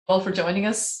all for joining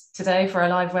us today for our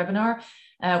live webinar,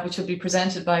 which will be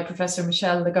presented by Professor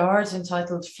Michel Lagarde,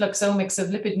 entitled Fluxomics of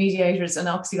Lipid Mediators and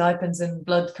Oxylipins in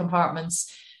Blood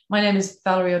Compartments. My name is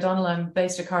Valerie O'Donnell. I'm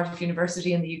based at Cardiff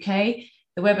University in the UK.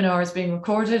 The webinar is being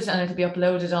recorded and it'll be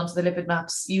uploaded onto the Lipid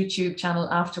Maps YouTube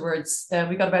channel afterwards.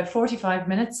 We've got about 45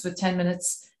 minutes with 10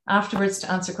 minutes afterwards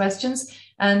to answer questions.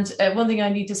 And one thing I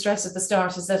need to stress at the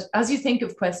start is that as you think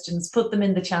of questions, put them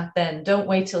in the chat then. Don't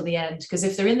wait till the end, because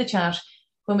if they're in the chat,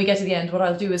 when we get to the end, what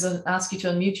I'll do is ask you to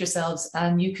unmute yourselves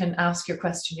and you can ask your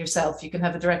question yourself. You can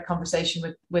have a direct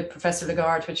conversation with Professor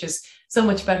Lagarde, which is so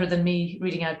much better than me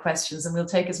reading out questions, and we'll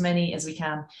take as many as we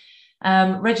can.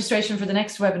 Registration for the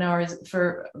next webinar,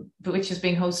 which is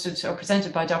being hosted or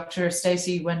presented by Dr.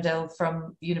 Stacey Wendell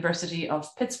from University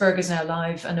of Pittsburgh, is now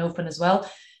live and open as well.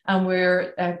 And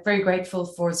we're very grateful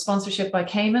for sponsorship by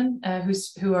Cayman,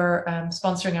 who are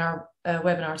sponsoring our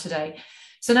webinar today.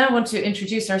 So now I want to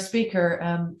introduce our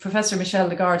speaker, Professor Michel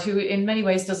Lagarde, who in many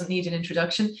ways doesn't need an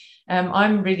introduction.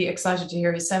 I'm really excited to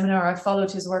hear his seminar. I've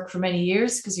followed his work for many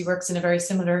years because he works in a very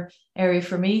similar area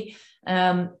for me.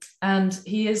 And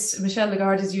Michel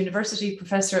Lagarde is University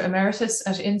Professor Emeritus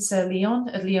at INSA Lyon,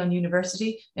 at Lyon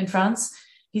University in France.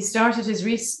 He started his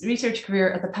research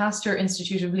career at the Pasteur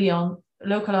Institute of Lyon,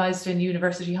 localized in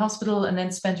University Hospital, and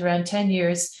then spent around 10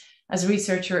 years as a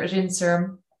researcher at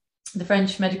INSERM, the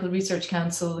French Medical Research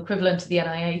Council, equivalent to the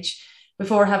NIH,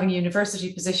 before having a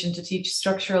university position to teach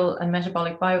structural and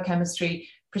metabolic biochemistry,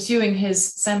 pursuing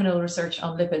his seminal research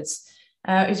on lipids.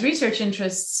 His research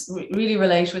interests really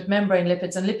relate with membrane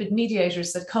lipids and lipid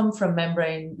mediators that come from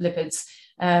membrane lipids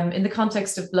in the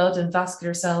context of blood and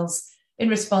vascular cells in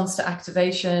response to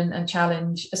activation and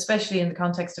challenge, especially in the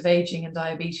context of aging and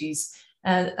diabetes.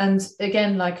 And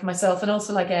again, like myself, and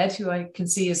also like Ed, who I can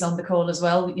see is on the call as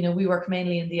well, we work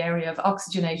mainly in the area of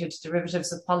oxygenated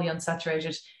derivatives of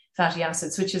polyunsaturated fatty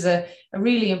acids, which is a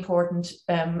really important,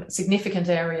 significant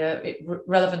area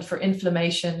relevant for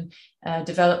inflammation,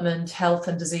 development, health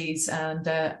and disease, and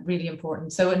really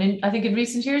important. So I think in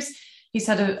recent years, he's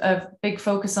had a big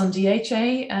focus on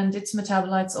DHA and its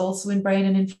metabolites also in brain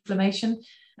and inflammation.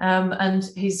 And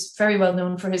he's very well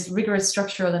known for his rigorous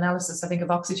structural analysis, I think, of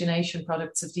oxygenation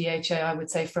products of DHA, I would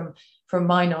say, from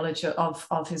my knowledge of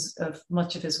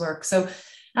much of his work. So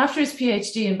after his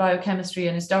PhD in biochemistry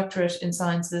and his doctorate in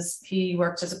sciences, he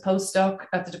worked as a postdoc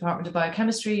at the Department of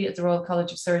Biochemistry at the Royal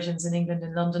College of Surgeons in England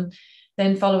in London.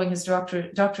 Then following his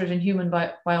doctorate in human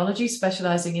biology,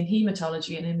 specializing in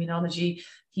hematology and immunology,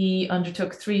 he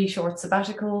undertook 3 short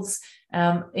sabbaticals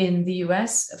in the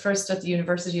US, first at the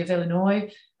University of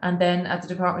Illinois, and then at the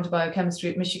Department of Biochemistry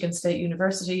at Michigan State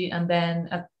University, and then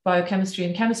at Biochemistry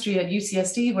and Chemistry at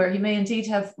UCSD, where he may indeed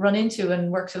have run into and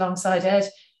worked alongside Ed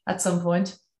at some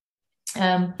point.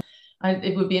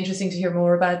 It would be interesting to hear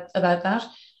more about that.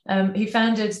 He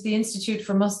founded the Institute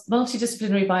for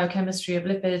Multidisciplinary Biochemistry of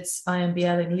Lipids,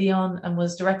 IMBL, in Lyon, and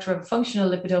was director of a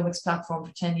functional lipidomics platform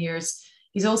for 10 years.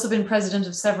 He's also been president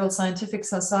of several scientific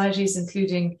societies,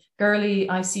 including GERLI,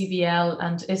 ICVL,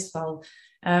 and ISFAL,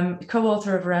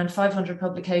 co-author of around 500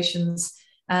 publications,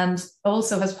 and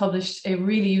also has published a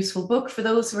really useful book for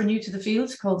those who are new to the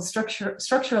field called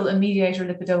Structural and Mediator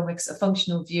Lipidomics, A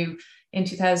Functional View, in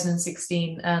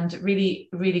 2016, and really,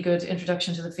 really good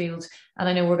introduction to the field. And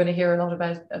I know we're going to hear a lot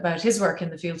about his work in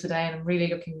the field today, and I'm really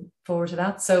looking forward to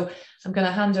that. So I'm going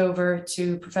to hand over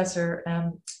to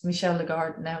Professor Michel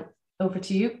Lagarde now. Over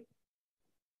to you.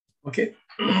 Okay.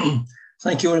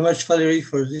 Thank you very much, Valerie,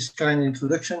 for this kind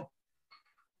introduction.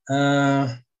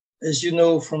 As you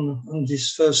know, on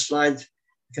this first slide,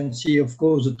 you can see, of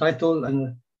course, the title.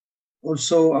 And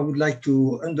also, I would like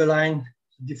to underline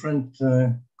different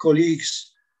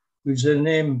colleagues with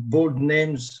their bold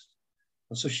names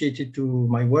associated to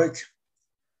my work.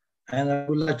 And I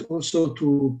would like also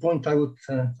to point out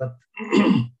that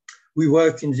we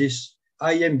work in this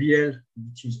IMBL,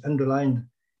 which is underlined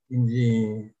in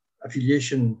the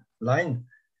affiliation line.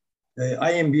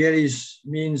 IMBL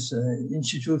means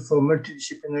Institute for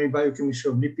Multidisciplinary Biochemistry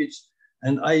of Lipids,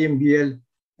 and IMBL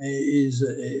is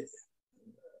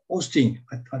hosting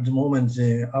at the moment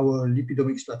our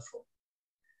lipidomics platform.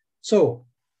 So,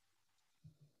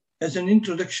 as an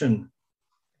introduction,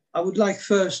 I would like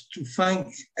first to thank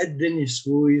Ed Dennis,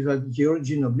 who is at the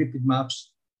origin of lipid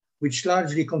maps, which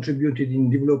largely contributed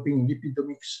in developing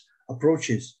lipidomics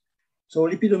approaches. So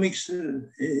lipidomics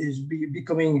is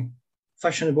becoming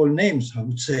fashionable names, I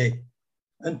would say.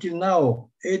 Until now,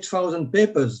 8,000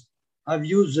 papers have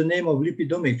used the name of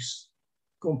lipidomics,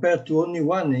 compared to only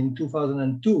one in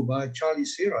 2002 by Charlie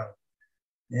Serra.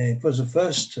 It was the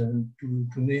first to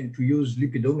use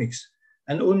lipidomics,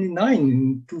 and only 9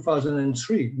 in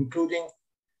 2003, including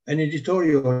an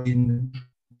editorial in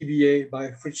TBA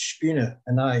by Fritz Spinner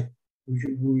and I,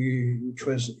 which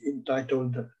was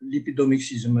entitled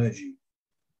Lipidomics is Emerging.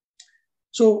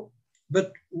 So,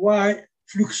 but why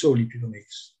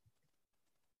fluxolipidomics?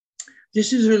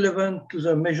 This is relevant to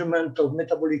the measurement of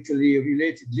metabolically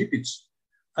related lipids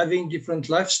having different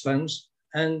lifespans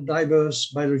and diverse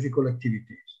biological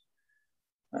activities.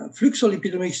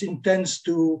 Fluxolipidomics intends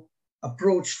to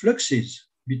approach fluxes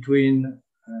between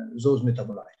those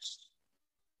metabolites.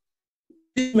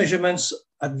 These measurements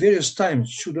at various times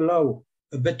should allow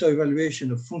a better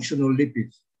evaluation of functional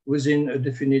lipids within a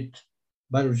definite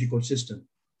biological system.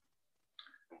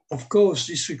 Of course,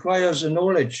 this requires a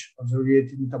knowledge of the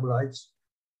related metabolites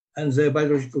and their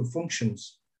biological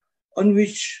functions, on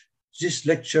which this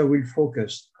lecture will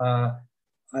focus.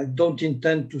 I don't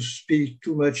intend to speak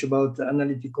too much about the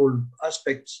analytical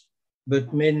aspects,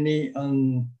 but mainly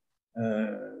on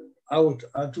how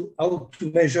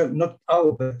to measure, not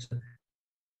how, but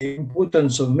the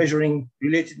importance of measuring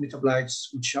related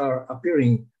metabolites which are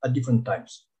appearing at different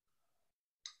times.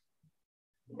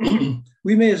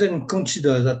 We may then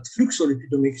consider that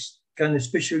fluxolipidomics can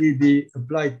especially be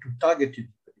applied to targeted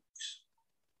lipids.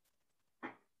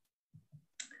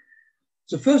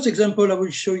 The first example I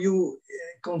will show you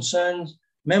concerns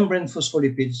membrane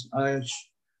phospholipids.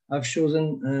 I've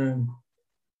chosen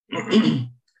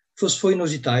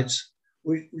phosphoinositides,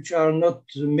 which are not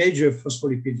the major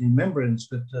phospholipids in membranes,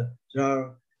 but they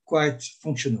are quite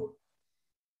functional.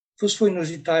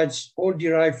 Phosphoinositides all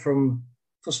derive from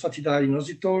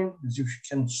phosphatidylinositol, as you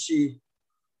can see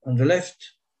on the left,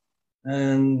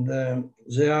 and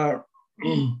they are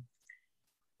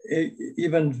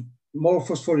even more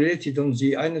phosphorylated on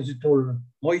the inositol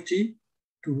moiety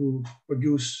to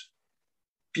produce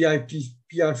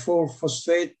PI4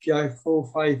 phosphate,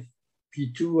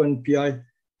 PI4-5P2, and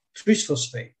PI3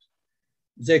 phosphate.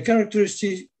 Their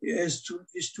characteristic is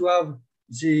to have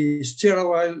the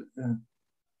stearoyl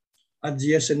at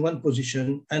the SN1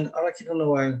 position and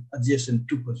arachidonol at the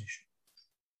SN2 position.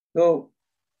 So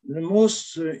the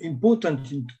most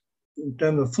important in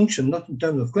terms of function, not in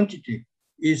terms of quantity,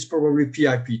 is probably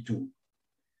PIP2.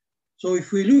 So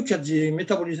if we look at the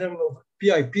metabolism of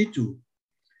PIP2,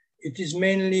 it is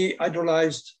mainly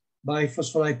hydrolyzed by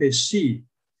phospholipase C,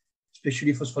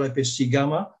 especially phospholipase C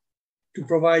gamma, to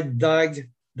provide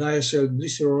DAG,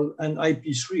 diacylglycerol, and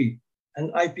IP3.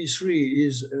 And IP3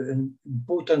 is an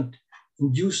important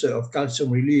inducer of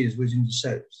calcium release within the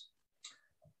cells.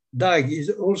 DAG is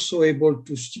also able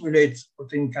to stimulate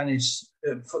protein kinase,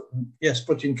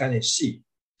 protein kinase C.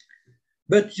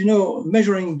 But you know,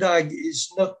 measuring DAG is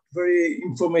not very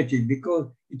informative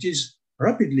because it is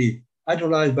rapidly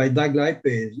hydrolyzed by DAG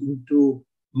lipase into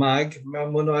MAG,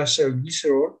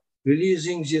 monoacylglycerol,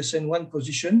 releasing the SN1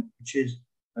 position, which is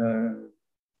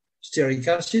stearic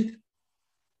acid.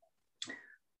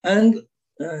 And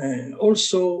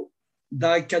also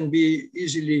DAG can be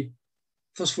easily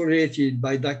phosphorylated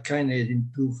by DAG kinase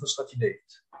into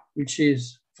phosphatidate, which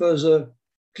is further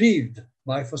cleaved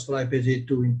by phospholipase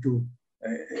A2 into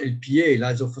LPA,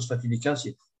 lysophosphatidic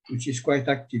acid, which is quite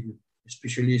active,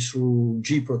 especially through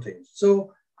G proteins.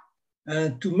 So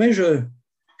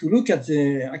to look at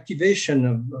the activation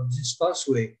of this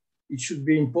pathway, it should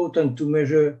be important to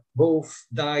measure both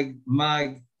DAG,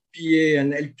 MAG, PA,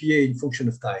 and LPA in function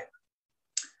of time.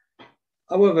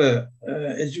 However,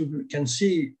 as you can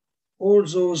see, all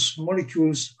those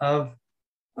molecules have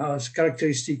as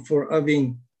characteristic for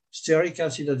having stearic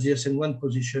acid at the SN1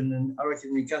 position and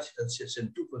arachidonic acid at the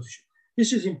SN2 position.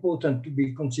 This is important to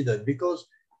be considered because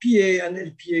PA and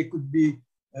LPA could be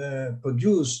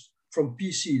produced from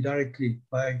PC directly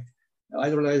by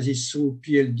hydrolysis through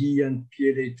PLD and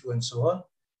PLA2 and so on.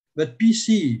 But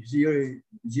PC,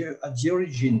 at the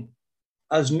origin,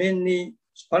 has mainly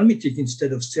palmitic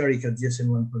instead of stearic at the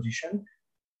SN1 position,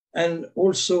 and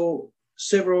also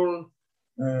several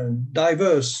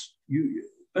diverse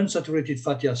unsaturated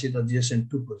fatty acid at the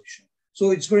SN2 position.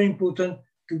 So it's very important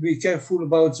to be careful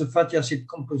about the fatty acid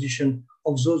composition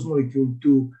of those molecules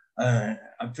to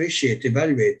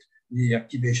evaluate the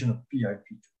activation of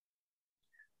PIP2.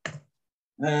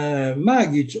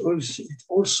 MAG is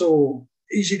also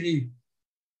easily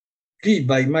cleaved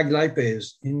by MAG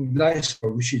lipase in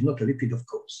glycerol, which is not a lipid, of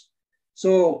course.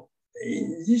 So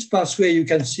in this pathway, you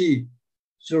can see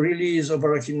the release of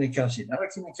arachidonic acid.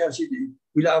 Arachidonic acid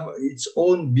will have its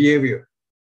own behavior.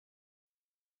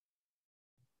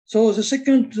 So the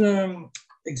second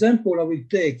example I will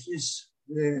take is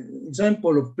the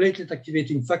example of platelet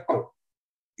activating factor.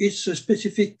 It's a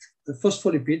specific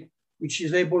phospholipid which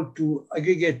is able to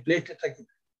aggregate blood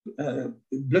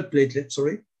platelets,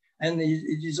 and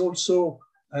it is also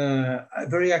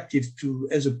very active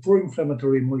as a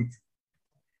pro-inflammatory molecule.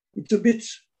 It's a bit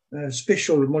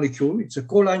special molecule. It's a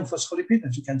choline phospholipid,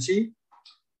 as you can see,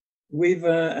 with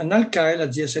an alkyl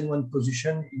at the SN1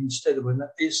 position instead of an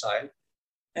acyl,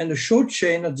 and a short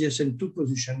chain at the SN2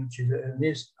 position, which is an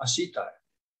acetyl.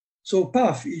 So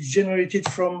PAF is generated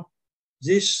from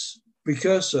this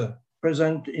precursor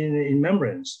present in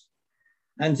membranes.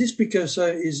 And this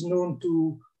precursor is known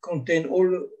to contain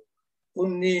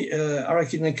only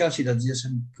arachidonic acid at the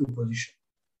SN2 position.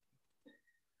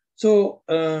 So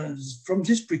from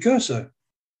this precursor,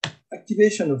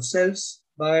 activation of cells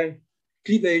by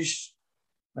cleavage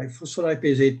by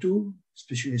phospholipase A2,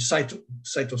 especially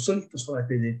cytosolic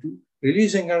phospholipase A2,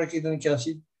 releasing arachidonic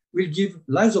acid, will give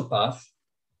lysopaf,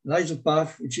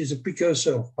 which is a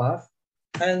precursor of PAF,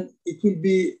 and it will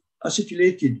be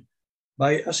acetylated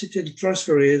by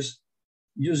acetyltransferase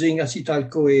using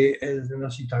acetyl-CoA as an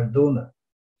acetyl donor.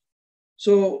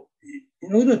 So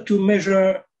in order to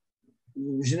measure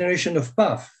generation of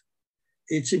PAF,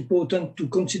 it's important to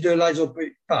consider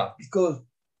lysopaf,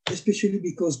 especially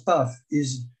because PAF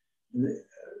is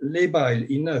labile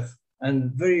enough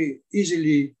and very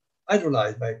easily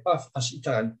hydrolyzed by PAF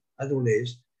acetyl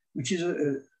hydrolase, which is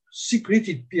a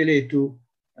secreted PLA2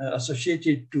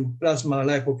 associated to plasma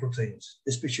lipoproteins,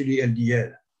 especially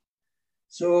LDL.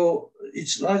 So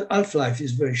its half-life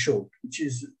is very short, which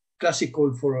is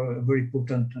classical for a very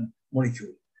potent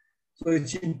molecule. So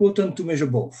it's important to measure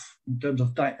both in terms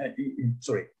of time, at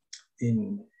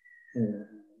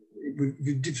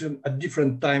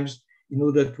different times in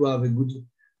order to have a good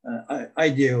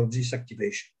idea of this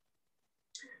activation.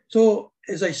 So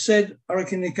as I said,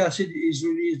 arachidonic acid is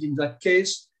released in that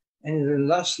case. And in the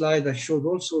last slide, I showed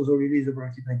also the release of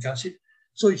arachidonic acid.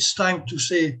 So it's time to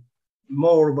say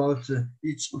more about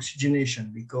its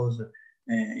oxygenation, because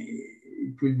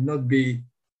it will not be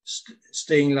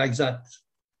staying like that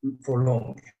for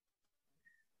long.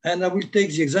 And I will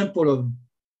take the example of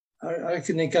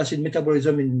arachidonic acid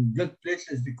metabolism in blood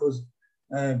platelets, because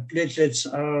platelets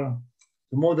are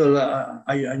the model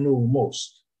I know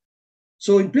most.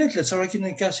 So in platelets,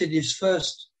 arachidonic acid is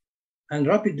first and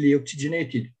rapidly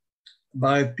oxygenated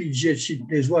by PGH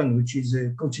synthase 1, which is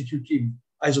a constitutive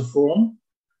isoform.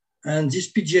 And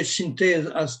this PGH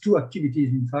synthase has two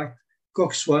activities, in fact,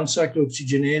 COX-1,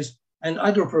 cyclooxygenase, and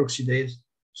hydroperoxidase.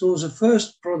 So the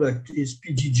first product is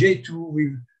PGJ2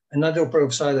 with an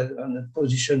hydroperoxide on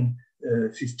position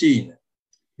 15.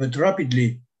 But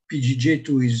rapidly,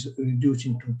 PGJ2 is reduced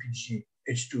into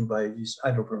PGH2 by this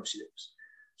hydroperoxidase.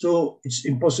 So it's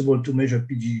impossible to measure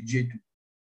PGJ2.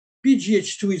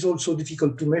 PGH2 is also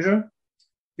difficult to measure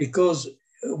because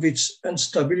of its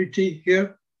instability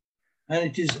here, and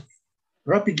it is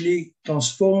rapidly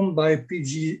transformed by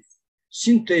PG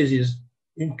synthesis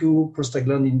into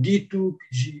prostaglandin D2,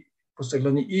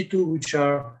 prostaglandin E2, which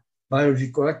are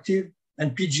biologically active,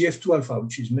 and PGF2 alpha,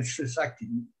 which is much less active.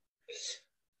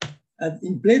 And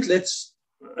in platelets,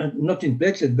 not in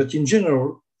platelets, but in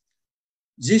general,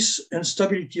 this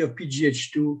instability of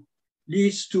PGH2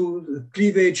 leads to the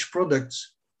cleavage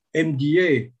products,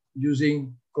 MDA,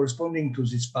 corresponding to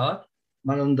this part,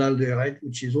 malondialdehyde,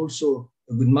 which is also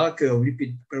a good marker of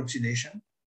lipid peroxidation,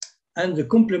 and the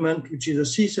complement, which is a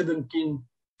C17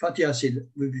 fatty acid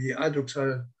with the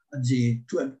hydroxyl at the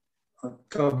 12,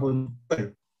 carbon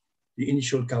 12, the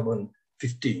initial carbon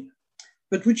 15.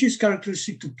 But which is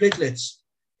characteristic to platelets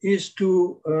is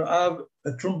to have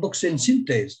a thromboxane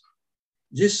synthase.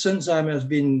 This enzyme has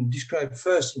been described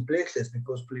first in platelets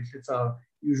because platelets are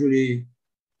usually,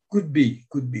 could be,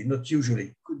 not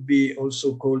usually, could be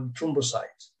also called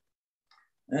thrombocytes.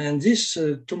 And this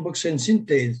thromboxane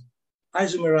synthase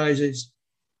isomerizes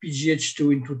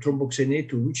PGH2 into thromboxane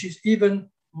A2, which is even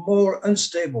more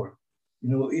unstable. You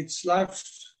know, its lifetime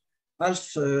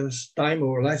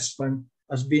or lifespan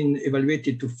has been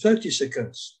evaluated to 30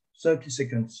 seconds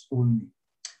only.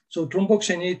 So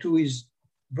thromboxane A2 is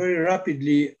very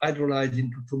rapidly hydrolyzed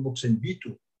into thromboxane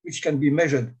B2, which can be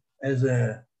measured as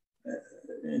an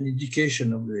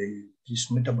indication of these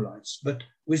metabolites, but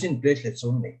within platelets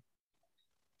only.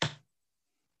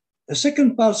 The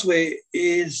second pathway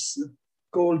is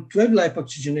called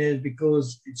 12-lipoxygenase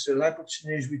because it's a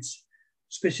lipoxygenase which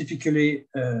specifically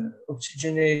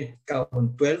oxygenate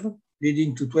carbon 12,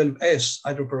 leading to 12S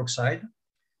hydroperoxide,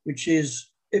 which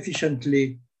is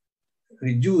efficiently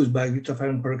reduced by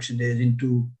glutathione peroxidase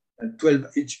into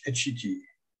 12-HET.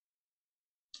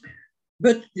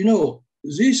 But, you know,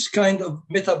 this kind of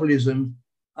metabolism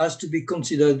has to be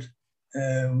considered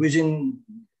within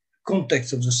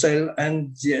context of the cell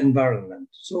and the environment.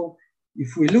 So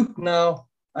if we look now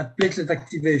at platelet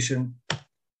activation,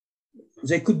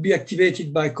 They could be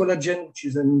activated by collagen, which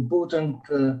is an important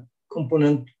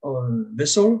component of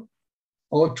vessel,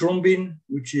 or thrombin,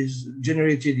 which is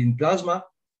generated in plasma.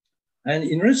 And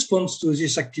in response to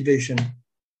this activation,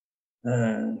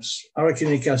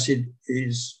 arachidonic acid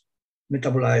is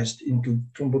metabolized into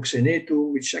thromboxane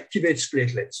A2, which activates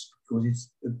platelets, because it's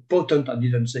potent. I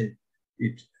didn't say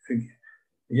it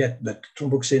yet, but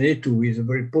thromboxane A2 is a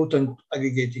very potent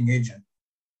aggregating agent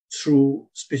through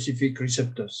specific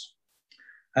receptors.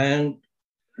 And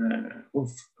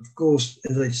of course,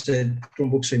 as I said,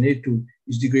 thromboxane A2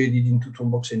 is degraded into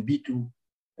thromboxane B2,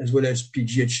 as well as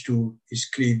PGH2 is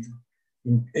cleaved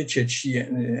in HHT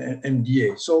and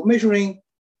MDA. So measuring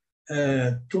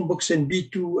thromboxane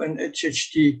B2 and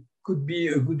HHT could be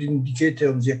a good indicator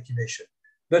of the activation,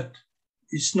 but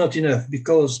it's not enough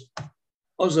because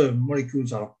other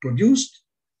molecules are produced.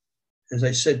 As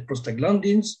I said,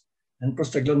 prostaglandins, and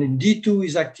prostaglandin D2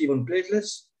 is active on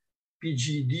platelets.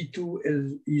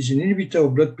 PGD2 is an inhibitor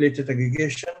of blood platelet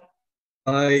aggregation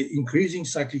by increasing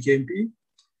cyclic AMP,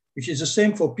 which is the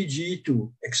same for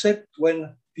PGE2, except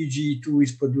when PGE2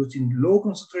 is produced in low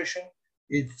concentration.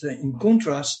 It's in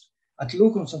contrast, at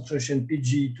low concentration,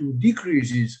 PGE2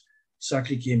 decreases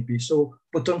cyclic AMP, so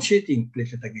potentiating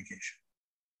platelet aggregation.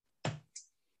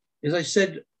 As I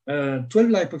said,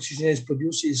 12-lipoxygenase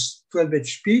produces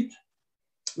 12-HPET,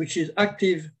 which is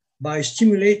active by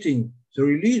stimulating the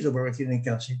release of arachidonic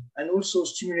acid and also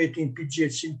stimulating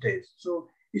PGH synthase. So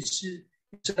it's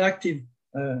an active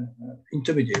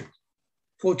intermediate.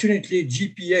 Fortunately,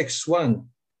 GPX1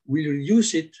 will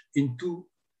reduce it into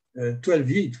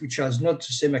 12-HEAT, which has not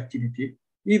the same activity.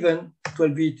 Even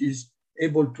 12-HEAT is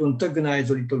able to antagonize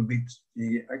a little bit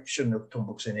the action of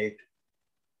thromboxane A2.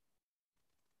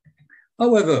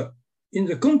 However, in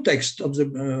the context of the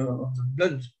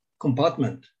blood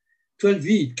compartment,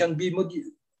 12-HEAT can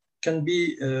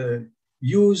be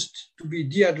used to be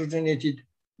dehydrogenated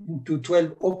into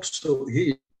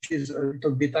 12-oxo-HEAT, which is a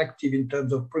little bit active in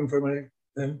terms of pro-inflammatory,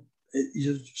 is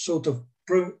a sort of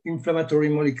pro-inflammatory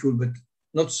molecule, but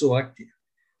not so active.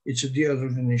 It's a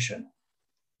dehydrogenation.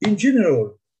 In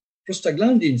general,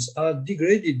 prostaglandins are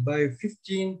degraded by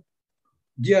 15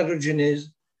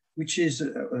 dehydrogenase, which is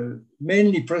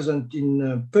mainly present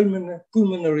in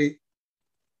pulmonary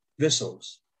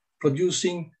vessels,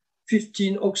 producing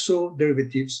 15 oxo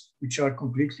derivatives, which are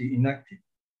completely inactive.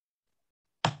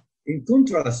 In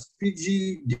contrast,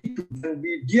 PGD2 can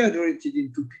be dehydrated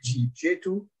into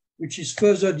PGJ2, which is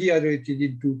further dehydrated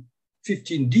into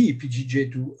 15D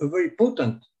PGJ2, a very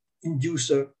potent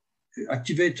inducer,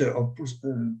 activator of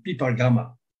PPAR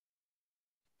gamma.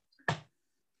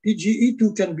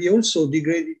 PGE2 can be also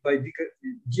degraded by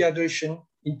dehydration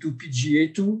into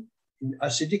PGA2 in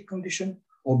acidic condition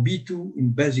or B2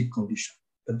 in basic condition,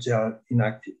 but they are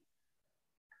inactive.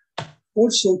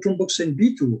 Also, thromboxane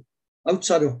B2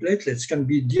 outside of platelets can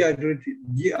be dehydrated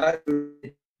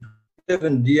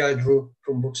 11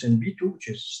 dehydrothromboxane B2, which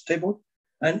is stable,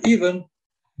 and even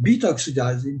beta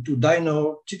oxidized into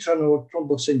dinor tetranor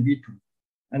thromboxane B2.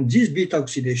 And this beta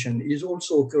oxidation is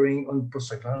also occurring on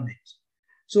prostaglandins.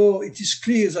 So it is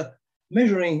clear that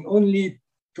measuring only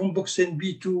thromboxane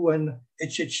B2 and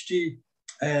HHT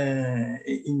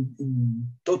in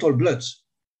total bloods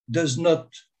does not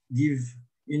give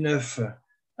enough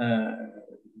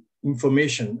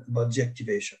information about the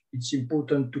activation. It's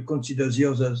important to consider the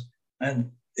others,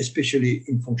 and especially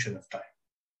in function of time.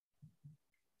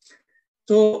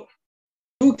 So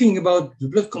talking about the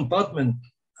blood compartment,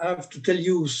 I have to tell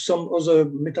you some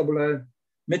other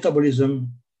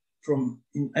metabolism from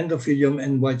in endothelium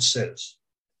and white cells.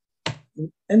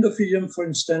 In endothelium, for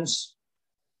instance,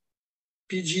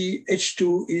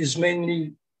 PGH2 is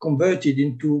mainly converted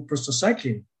into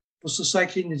prostacyclin.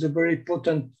 Prostacyclin is a very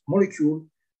potent molecule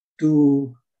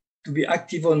to be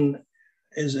active on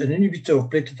as an inhibitor of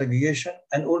platelet aggregation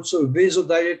and also a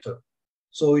vasodilator.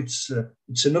 So it's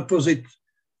an opposite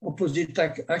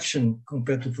action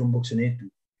compared to thromboxane A2.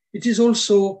 It is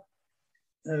also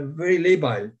very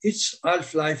labile. Its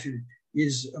half-life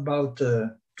is about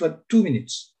 2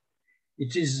 minutes.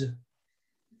 It is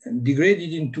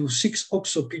degraded into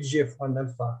 6-oxo-PGF1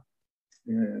 alpha,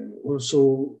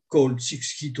 also called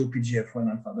 6-keto-PGF1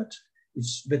 alpha, but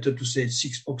it's better to say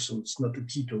 6-oxo. It's not a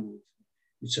keto,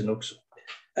 it's an oxo.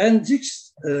 And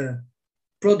this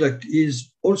product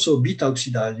is also beta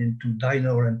oxidized into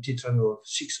dinor and tetranor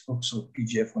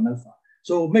 6-oxo-PGF1 alpha.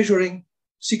 So measuring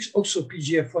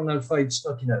 6-oxo-PGF1 alpha, it's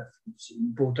not enough. It's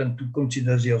important to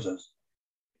consider the others.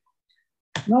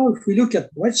 Now, if we look at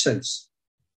white cells,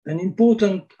 an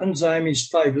important enzyme is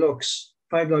 5-LOX,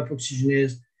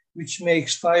 5-lipoxygenase, which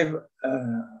makes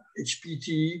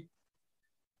 5-HPT,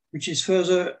 which is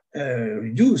further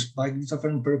reduced by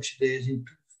glutathione peroxidase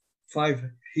into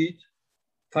 5-heat.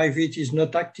 5-heat is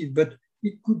not active, but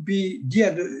it could be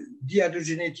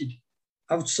dehydrogenated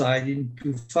outside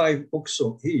into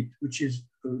 5-oxo-heat, which is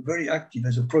very active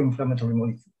as a pro-inflammatory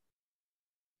molecule.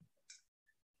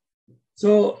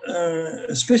 So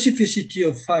a specificity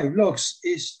of 5-LOX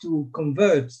is to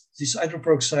convert this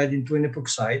hydroperoxide into an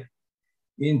epoxide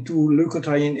into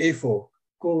leukotriene A4,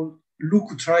 called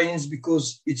leukotrienes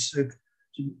because it's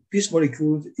this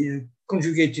molecule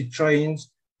conjugated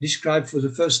trienes described for the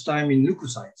first time in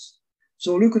leukocytes.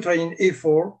 So leukotriene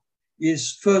A4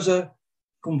 is further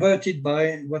converted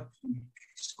by what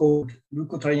is called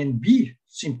leukotriene B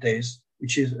syntase,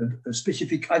 which is a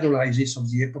specific hydrolysis of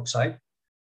the epoxide,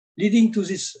 leading to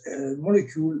this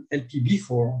molecule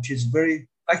LTB4, which is very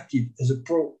active as a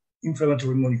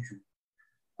pro-inflammatory molecule.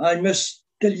 I must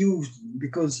tell you,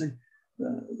 because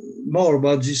more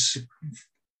about this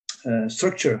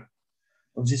structure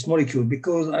of this molecule,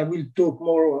 because I will talk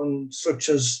more on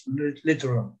structures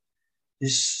later on.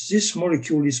 This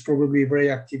molecule is probably very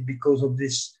active because of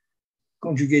this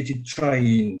conjugated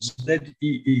trienes,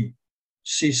 ZEE,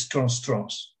 cis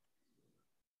trans.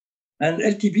 And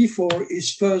LTB4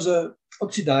 is further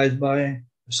oxidized by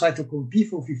cytochrome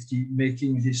P450,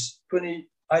 making this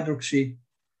 20-hydroxy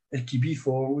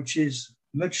LTB4, which is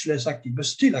much less active, but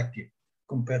still active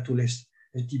compared to less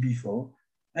LTB4.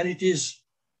 And it is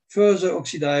further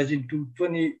oxidized into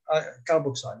 20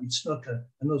 carboxyl. It's not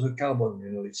another carbon,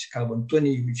 it's carbon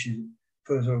 20, which is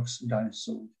further oxidized.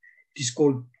 So it is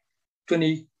called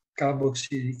 20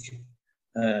 carboxylic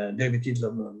derivatives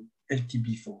of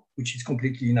LTB4, which is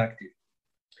completely inactive.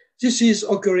 This is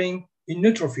occurring in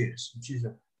neutrophils, which is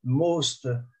the most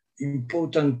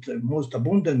important, most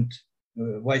abundant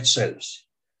white cells.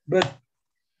 But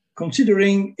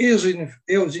considering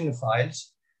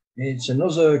eosinophiles, it's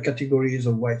another category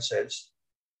of white cells.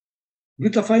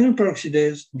 Glutathione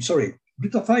peroxidase,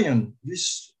 glutathione,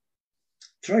 this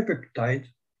tripeptide,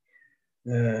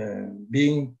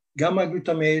 being gamma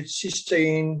glutamate,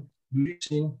 cysteine,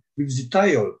 glycine, with the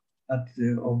thiol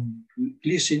of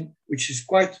glycine, which is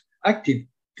quite active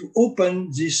to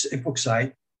open this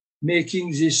epoxide,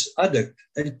 making this adduct,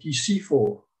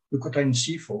 LTC4, leukotriene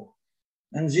C4.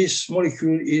 And this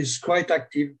molecule is quite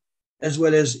active, as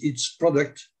well as its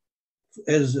product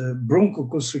as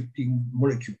bronchoconstricting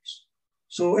molecules.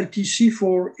 So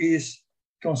LTC4 is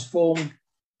transformed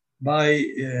by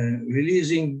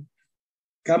releasing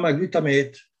gamma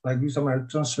glutamate by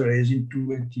glutamyl transferase into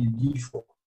LTD4,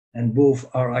 and both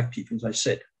are active, as I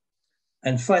said.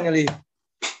 And finally,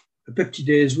 the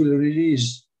peptidase will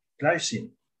release glycine,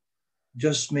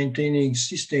 just maintaining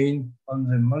cysteine on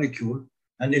the molecule,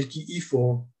 and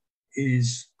LTE4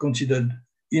 is considered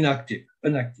inactive.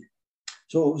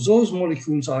 So those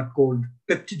molecules are called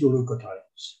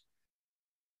peptidoleukotrienes.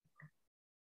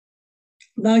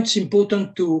 Now it's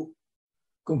important to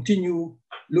continue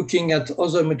looking at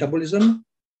other metabolism,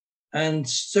 and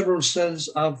several cells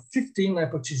have 15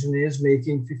 lipoxygenase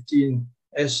making 15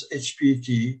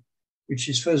 SHPT, which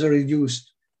is further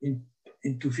reduced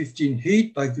into 15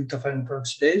 heat by glutathione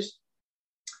peroxidase,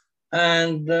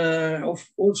 and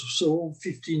also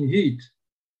 15 heat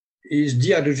is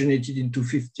dehydrogenated into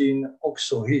 15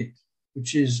 oxo heat,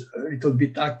 which is a little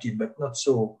bit active, but not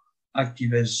so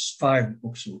active as 5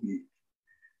 oxo heat.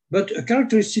 But a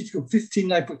characteristic of 15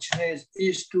 lipoxygenase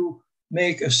is to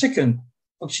make a second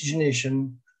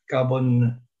oxygenation,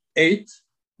 carbon 8,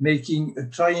 making a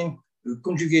triene, a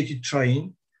conjugated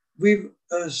triene with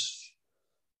a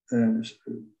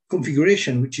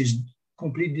configuration which is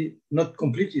completely, not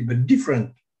completely, but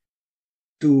different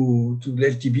to the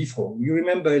LTB4. You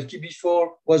remember LTB4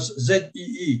 was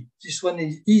ZEE, this one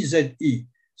is EZE.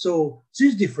 So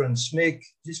this difference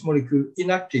makes this molecule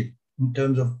inactive in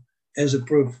terms of as a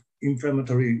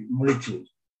pro-inflammatory molecule,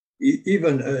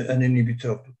 even an inhibitor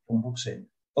of thromboxane,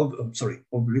 of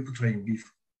leukotriene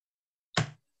B4.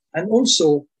 And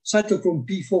also cytochrome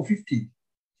P450.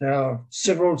 There are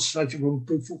several cytochrome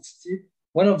P450.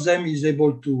 One of them is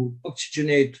able to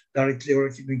oxygenate directly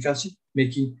arachidonic acid,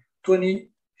 making 20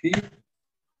 heat,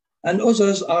 and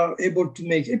others are able to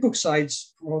make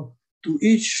epoxides to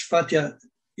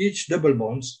each double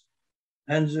bonds,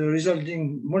 and the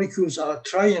resulting molecules are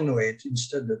trienoate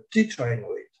instead of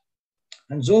tetraenoate.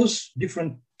 And those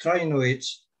different trienoates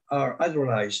are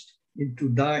hydrolyzed into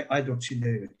dihydroxy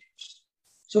derivatives.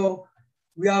 So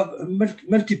we have a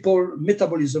multiple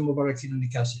metabolism of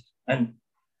arachidonic acid, and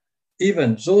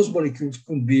even those molecules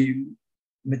could be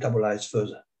metabolized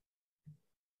further.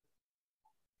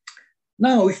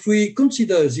 Now, if we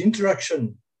consider the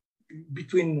interaction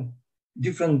between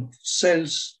different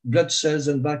cells, blood cells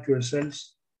and vascular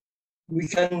cells, we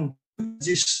can put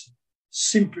this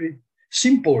simple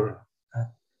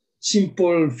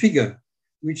figure,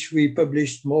 which we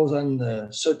published more than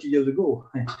 30 years ago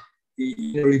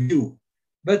in a review.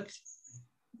 But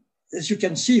as you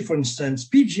can see, for instance,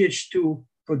 PGH2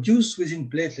 produced within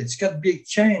platelets can be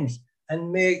exchanged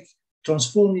and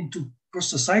transformed into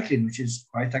prostacyclin, which is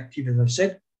quite active, as I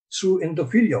said, through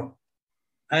endothelium,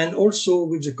 and also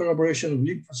with the collaboration of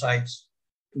lymphocytes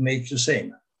to make the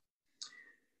same.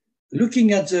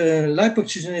 Looking at the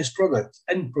lipoxygenase product,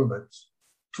 end products,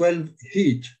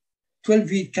 12-heat.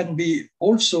 12-heat can be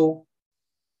also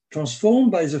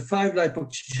transformed by the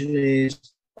 5-lipoxygenase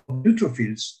of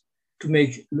neutrophils to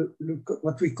make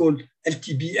what we call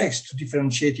LTBX, to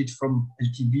differentiate it from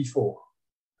LTB4.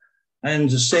 And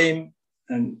the same,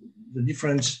 and the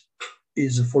difference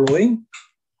is the following.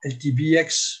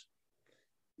 LTBX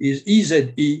is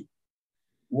EZE,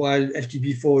 while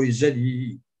LTB4 is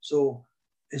ZEE. So,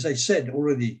 as I said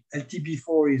already,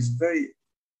 LTB4 is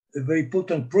a very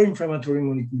potent pro-inflammatory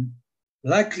molecule,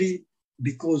 likely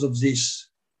because of this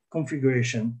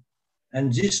configuration.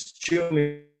 And this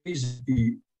geometry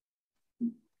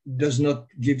does not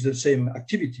give the same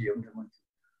activity of the molecule.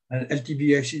 And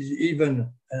LTBX is even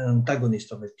an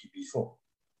antagonist of LTB4.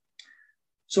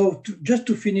 So just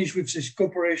to finish with this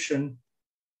cooperation,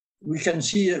 we can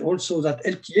see also that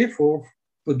LTA4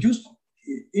 produced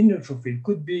in neutrophil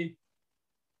could be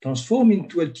transformed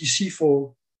into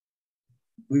LTC4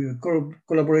 with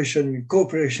cooperation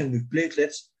with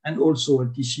platelets, and also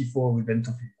LTC4 with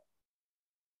endothelium.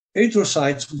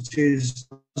 Erythrocytes, which is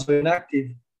inactive,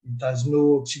 it has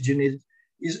no oxygenase,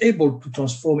 is able to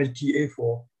transform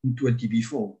LTA4 into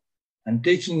LTB4. And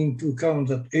taking into account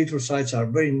that erythrocytes are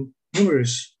very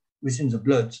numerous within the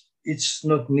blood, it's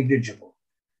not negligible.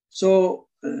 So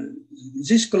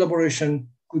this collaboration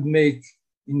could make,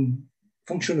 in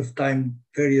function of time,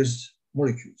 various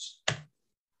molecules.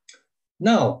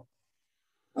 Now,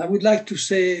 I would like to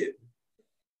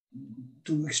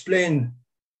explain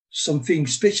something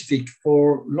specific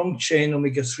for long-chain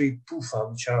omega-3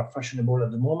 PUFA, which are fashionable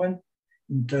at the moment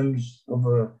in terms of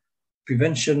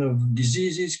prevention of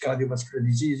diseases, cardiovascular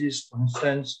diseases, for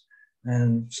instance.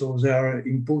 And so they are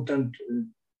important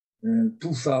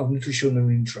PUFA of nutritional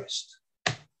interest.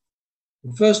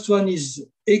 The first one is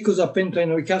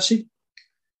eicosapentaenoic acid,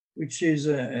 which is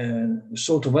a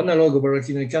sort of analog of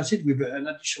arachidonic acid with an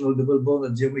additional double bond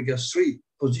at the omega-3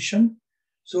 position.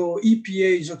 So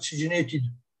EPA is oxygenated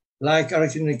like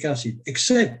arachidonic acid,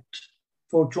 except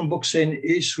for thromboxane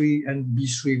A3 and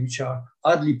B3, which are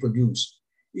hardly produced.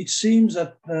 It seems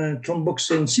that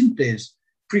thromboxane synthase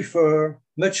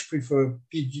much prefer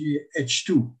PGH2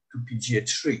 to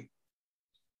PGH3.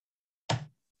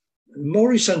 More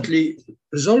recently,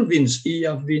 resolvins E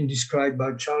have been described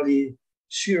by Charlie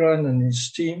Sheeran and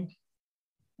his team.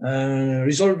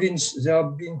 Resolvins, they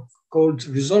have been called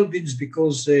resolvins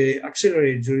because they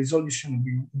accelerate the resolution of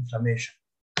inflammation.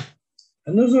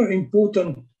 Another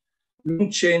important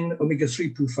long-chain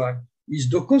omega-3 PUFA is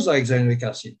docosahexaenoic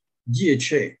acid,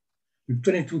 DHA, with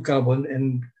 22 carbon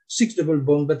and 6 double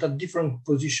bond, but at different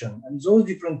positions. And those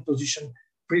different positions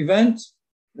prevent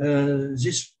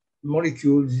this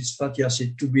molecule, this fatty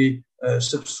acid, to be a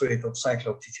substrate of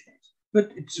cyclooxygenase.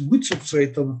 But it's a good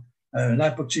substrate of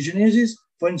lipoxygenases.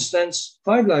 For instance,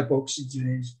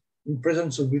 5-lipoxygenase in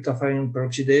presence of glutathione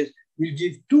peroxidase will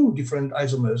give 2 different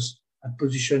isomers at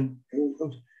position,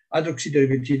 hydroxy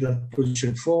derivative at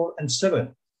position 4 and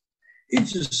 7.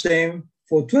 It's the same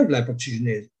for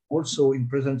 12-lipoxygenase, also in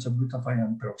presence of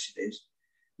glutathione peroxidase,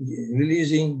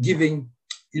 giving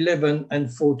 11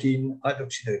 and 14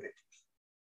 hydroxy derivatives.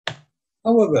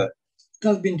 However, it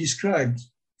has been described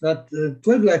that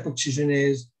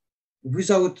 12-lipoxygenase,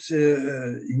 without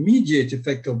immediate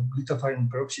effect of glutathione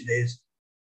peroxidase,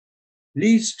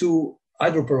 leads to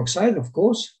hydroperoxide, of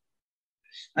course,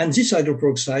 and this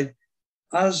hydroperoxide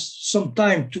has some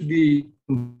time to be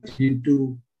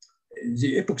into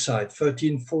the epoxide,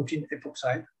 13-14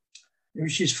 epoxide,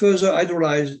 which is further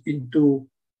hydrolyzed into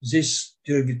these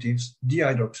derivatives,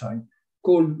 dihydroxide,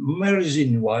 called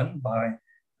myrazine 1 by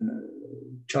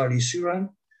Charlie Sheeran,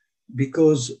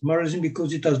 because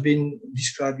it has been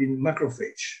described in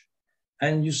macrophage.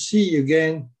 And you see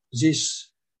again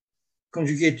this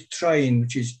conjugated triene,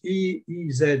 which is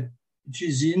EEZ, which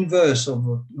is the inverse of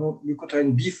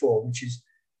leukotriene B4, which is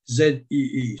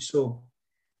ZEE. So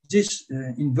this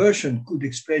inversion could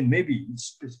explain, maybe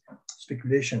it's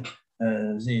speculation,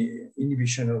 the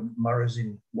inhibition of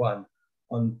myrazine 1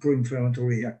 on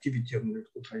pro-inflammatory activity of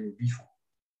leukotriene B4.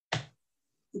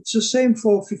 It's the same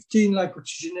for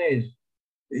 15-lipoxygenase,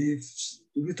 if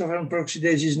glutathione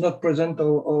peroxidase is not present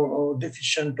or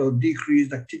deficient or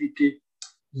decreased activity,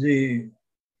 the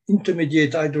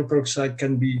intermediate hydroperoxide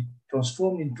can be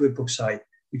transformed into epoxide,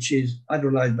 which is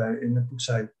hydrolyzed by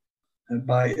epoxide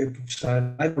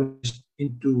hydrolyzed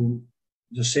into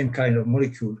the same kind of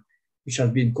molecule, which has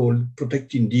been called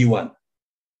protectin D1.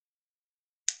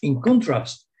 In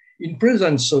contrast, in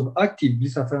presence of active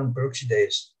glutathione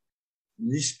peroxidase,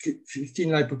 this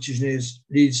 15-lipoxygenase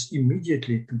leads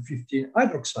immediately to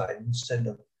 15-hydroxide instead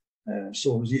of,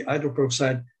 so the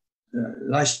hydroperoxide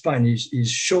lifespan is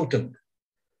shortened.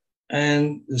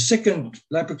 And the second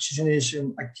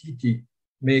lipoxygenation activity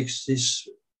makes this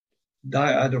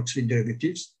dihydroxy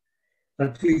derivatives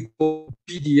that we call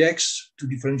PDX to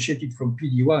differentiate it from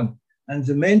PD1. And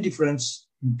the main difference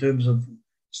in terms of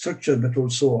structure, but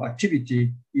also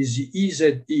activity, is the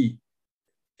EZE,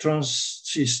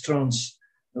 cis-trans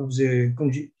of the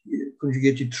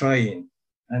conjugated triene.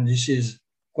 And this is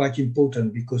quite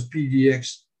important because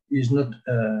PDX is not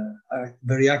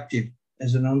very active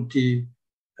as an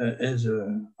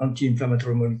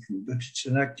anti-inflammatory molecule, but it's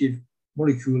an active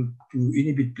molecule to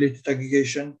inhibit platelet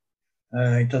aggregation.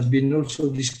 It has been also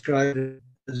described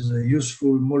as a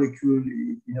useful molecule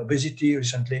in obesity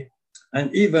recently,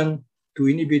 and even to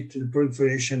inhibit the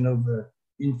proliferation of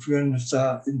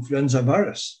influenza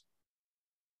virus.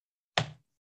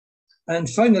 And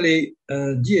finally,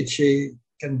 DHA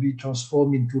can be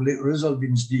transformed into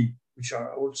resolvins D, which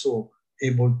are also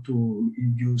able to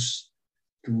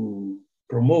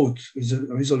promote the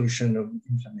resolution of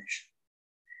inflammation.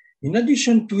 In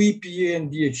addition to EPA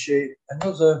and DHA,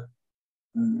 another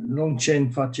long-chain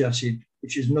fatty acid,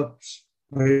 which is not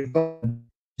very common,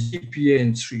 is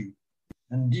DPN3.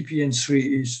 And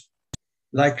DPN3 is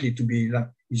likely to be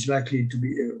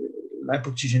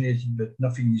lipoxygenated, but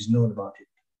nothing is known about it.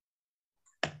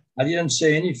 I didn't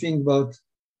say anything about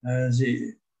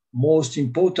the most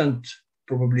important,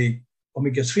 probably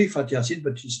omega-3 fatty acid,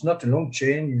 but it's not a long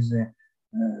chain, it's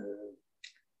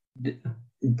the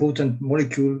important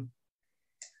molecule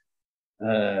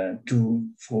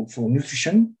for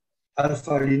nutrition,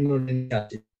 alpha-linolenic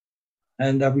acid.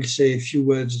 And I will say a few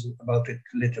words about it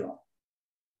later on.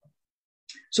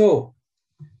 So,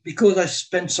 because I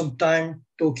spent some time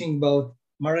talking about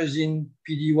myrcene,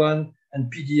 PD1,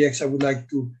 and PDX, I would like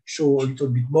to show a little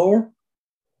bit more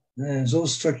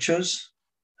those structures.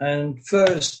 And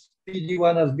first,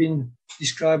 PD1 has been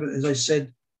described, as I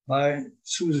said,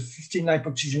 through the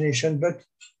 15-lipoxygenation, but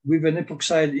with an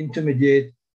epoxide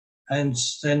intermediate, and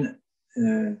then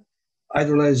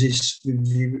hydrolysis with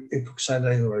the epoxide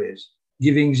hydrolase,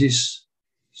 giving this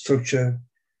structure,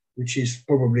 which is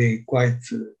probably quite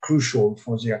crucial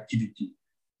for the activity,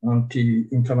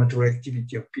 anti-inflammatory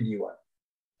activity of PD1.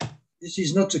 This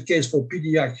is not the case for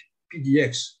PDX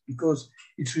because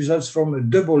it results from a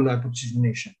double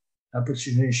lipoxygenation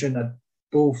at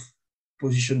both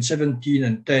position 17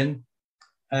 and 10,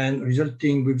 and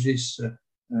resulting with this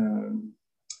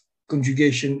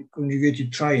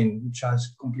conjugated triene, which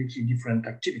has completely different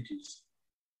activities.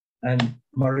 And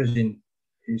myrcene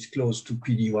is close to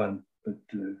PD1, but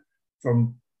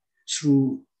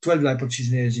through 12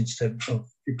 lipoxygenase instead of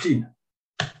 15.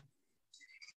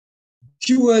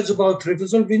 Few words about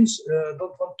resolvins. I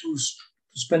don't want to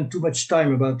spend too much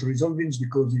time about resolvins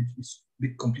because it's a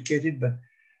bit complicated, but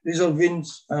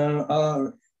resolvins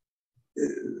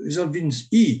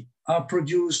E are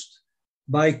produced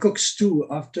by COX-2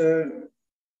 after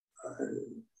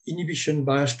inhibition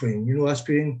by aspirin. You know,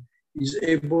 aspirin is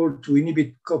able to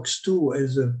inhibit COX-2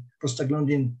 as a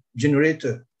prostaglandin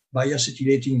generator by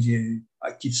acetylating the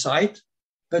active site,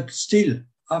 but still,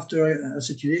 after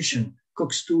acetylation,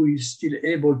 COX-2 is still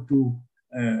able to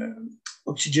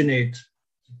oxygenate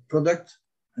the product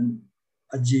and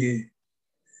at the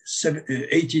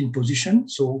 18 position.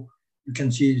 So you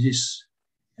can see this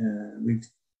with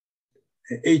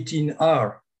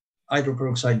 18R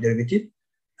hydroperoxide derivative.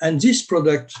 And this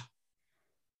product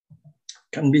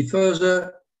can be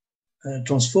further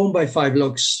transformed by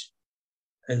 5-LOX,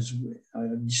 as I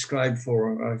described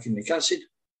for arachidonic acid.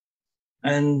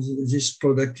 And this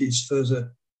product is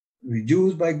further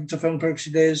reduced by glutathione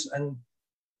peroxidase and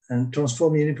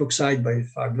transformed in epoxide by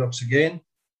 5-LOX again.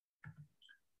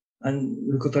 And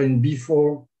leukotriene B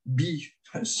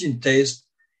synthased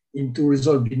into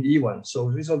resolvin E1. So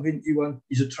resolvin E1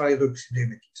 is a trihydroxy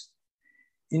derivative.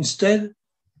 Instead,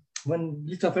 when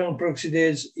glutathione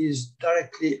peroxidase is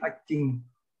directly acting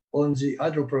on the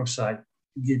hydroperoxide,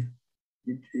 it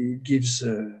gives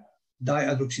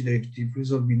dihydroxy derivative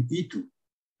resolvin E2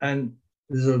 and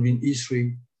resolvin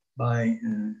E3 by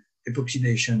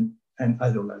epoxidation and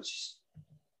hydrolysis.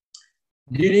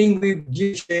 Dealing with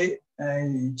DHA,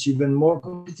 it's even more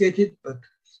complicated, but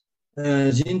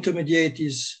the intermediate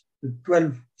is the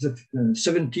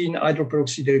 17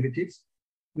 hydroperoxy derivatives,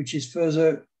 which is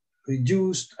further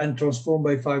reduced and transformed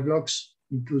by 5-LOX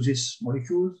into this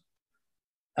molecule,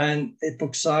 and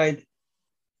epoxide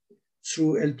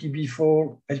through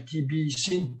LTB4, LTB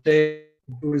synthase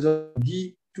to result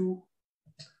D2,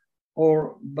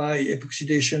 or by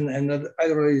epoxidation and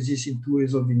hydrolysis into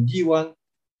resolving D1,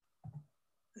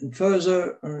 and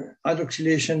further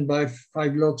hydroxylation by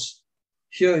 5-LOX.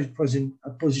 Here it was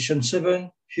at position 7,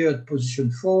 here at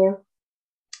position 4,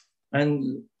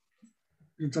 and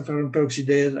lutetium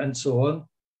peroxidase and so on,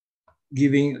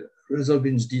 giving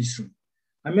resolvins D3.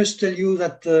 I must tell you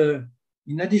that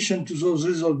in addition to those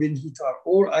resolvins which are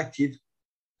all active,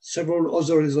 several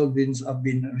other resolvins have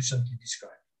been recently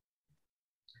described.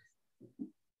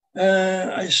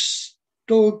 I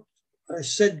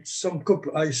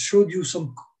showed you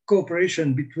some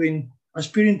cooperation between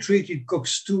aspirin-treated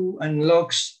COX-2 and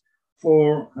LOX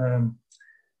for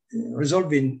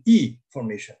resolving E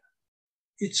formation.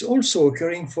 It's also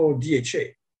occurring for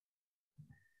DHA.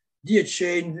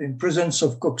 DHA in presence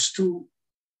of COX-2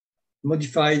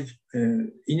 modified,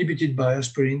 inhibited by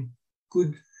aspirin,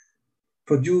 could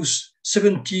produce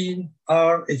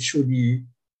 17R HODE,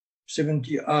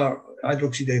 70R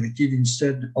hydroxy derivative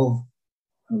instead of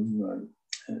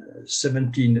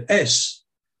 17S.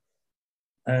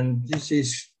 And this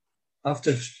is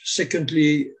after second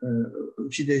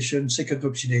oxidation,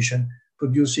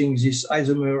 producing this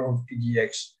isomer of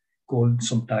PDX called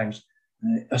sometimes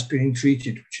aspirin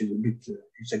treated, which is a bit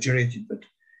exaggerated, but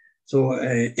so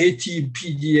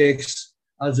AT-PDX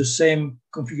has the same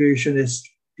configuration as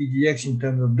PDX in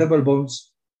terms of double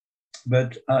bonds,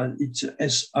 but it's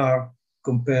SR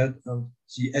compared to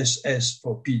the SS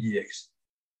for PDX.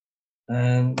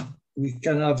 And we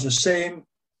can have the same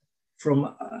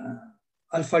from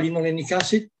alpha-linolenic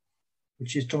acid,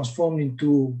 which is transformed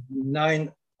into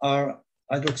 9R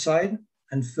hydroxide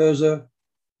and further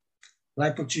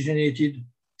lipoxygenated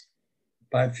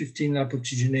by 15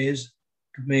 lipoxygenase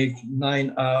to make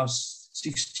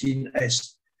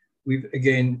 9R16S with,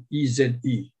 again,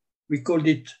 EZE. We called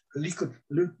it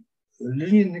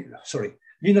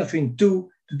linotrin 2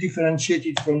 to differentiate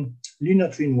it from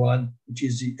linotrin 1, which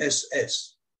is the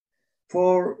SS.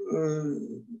 For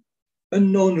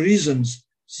unknown reasons,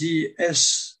 the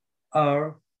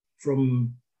SR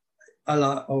from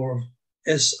ALA or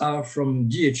SR from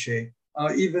DHA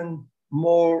are even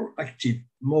more active,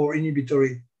 more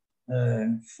inhibitory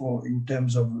in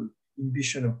terms of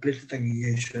inhibition of platelet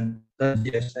aggregation than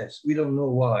the SS. We don't know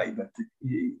why, but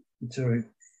it's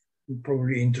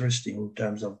probably interesting in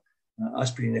terms of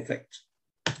aspirin effect.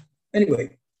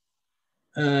 Anyway,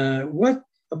 what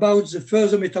about the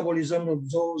further metabolism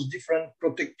of those different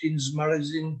protectins,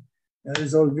 marazine,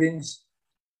 resolvins?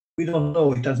 We don't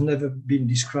know. It has never been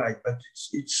described, but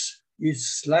it's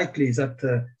likely that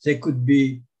they could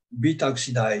be beta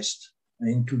oxidized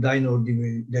into dinyl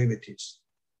derivatives.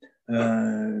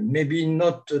 Maybe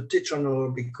not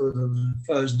tetranol because of the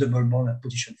first double bond at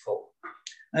position 4.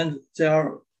 And they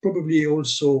are probably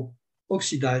also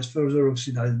oxidized, further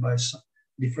oxidized by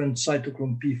different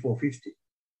cytochrome P450.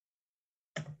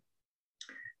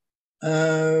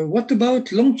 What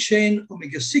about long-chain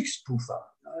omega-6 PUFA?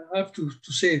 I have to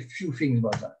say a few things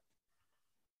about that.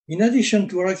 In addition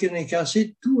to arachidonic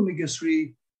acid, two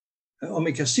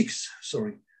omega-6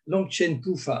 long-chain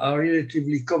PUFA are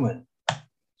relatively common.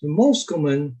 The most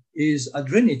common is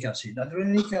adrenic acid.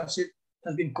 Adrenic acid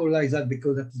has been called like that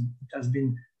because it has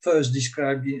been first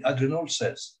described in adrenal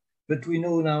cells, but we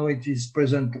know now it is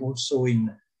present also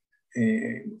in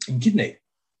kidney.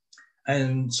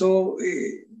 And so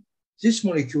this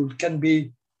molecule can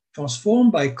be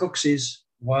transformed by COXes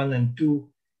 1 and 2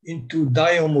 into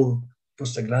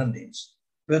prostaglandins,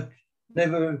 but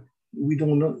we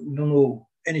don't know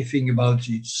anything about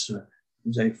its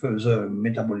further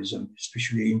metabolism,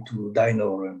 especially into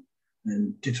dinyl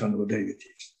and tetranol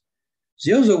derivatives.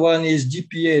 The other one is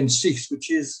DPN6, which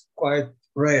is quite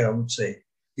rare, I would say,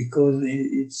 because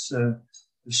it's a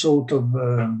sort of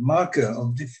marker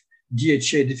of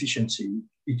DHA deficiency.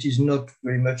 It is not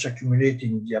very much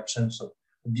accumulating in the absence of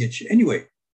DHA. Anyway,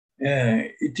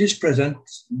 it is present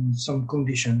in some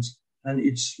conditions, and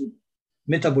its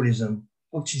metabolism,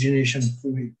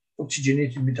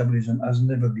 oxygenated metabolism has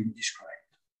never been described.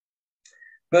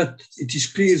 But it is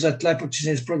clear that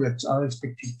lipoxygenase products are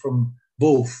expected from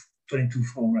both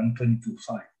 22.4 and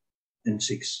 22.5 and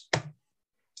 6.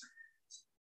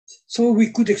 So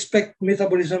we could expect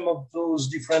metabolism of those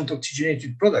different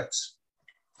oxygenated products.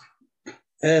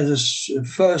 As a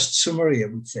first summary, I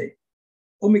would say,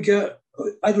 omega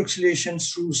hydroxylation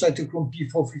through cytochrome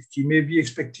P450 may be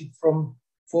expected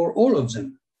for all of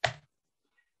them.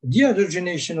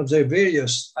 Dehydrogenation of the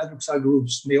various hydroxyl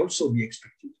groups may also be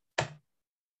expected.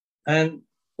 And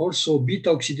also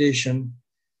beta oxidation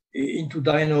into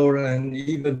dinor and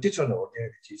even tetranor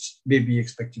derivatives may be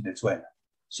expected as well.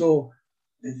 So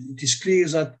it is clear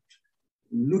that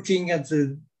looking at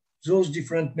those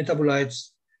different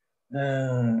metabolites,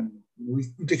 we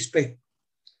could expect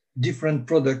different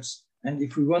products. And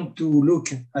if we want to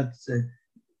look at the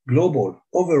global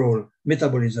overall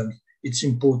metabolism, it's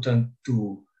important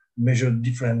to measure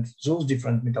those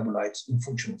different metabolites in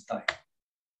function of time.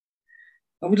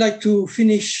 I would like to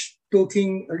finish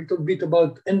talking a little bit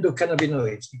about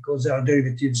endocannabinoids because they are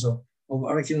derivatives of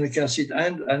arachidonic acid,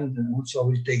 and also I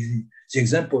will take the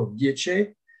example of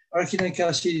DHA. Arachidonic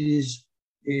acid is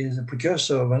a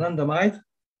precursor of anandamide.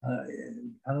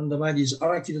 Anandamide is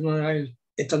arachidonyl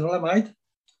etanolamide,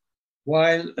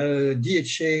 while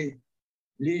DHA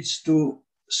leads to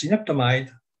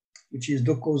synaptamide, which is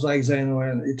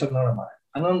docosahexaenoyl etanolamide.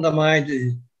 Anandamide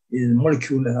is a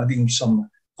molecule having some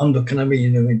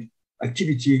endocannabinoid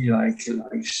activity like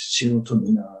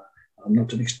serotonin. I'm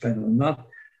not an expert on that.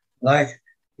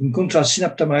 In contrast,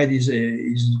 synaptamide is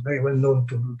very well known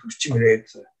to stimulate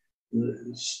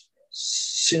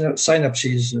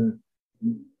synapses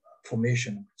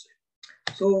formation.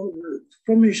 So the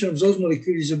formation of those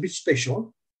molecules is a bit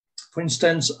special. For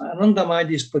instance,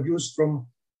 anandamide is produced from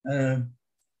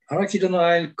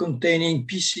arachidonyl containing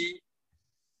PC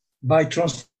by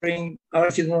transferring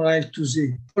arachidonyl to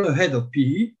the polar head of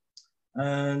PE.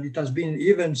 And it has been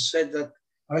even said that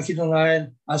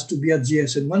arachidonyl has to be at the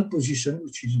SN1 position,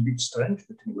 which is a bit strange,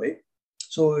 but anyway.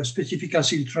 So a specific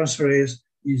acid transferase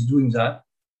is doing that,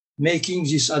 making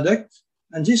this adduct.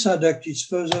 And this adduct is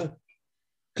further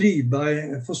cleaved by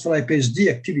phospholipase D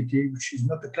activity, which is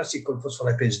not a classical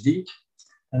phospholipase D.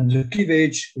 And the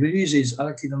cleavage releases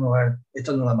arachidonyl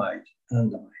etanolamide,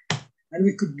 anandamide. And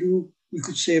we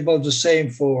could say about the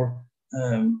same for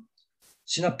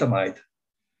synaptamide,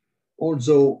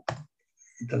 although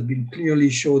it has been clearly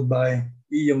showed by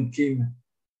Young Kim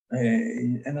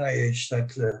in NIH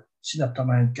that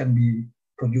synaptamide can be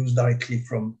produced directly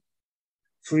from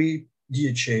free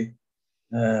DHA,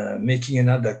 making an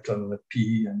adduct on the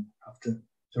PE and after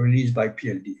the release by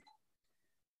PLD.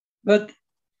 But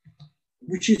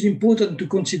which is important to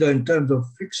consider in terms of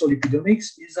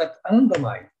fluxolipidomics is that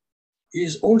anandamide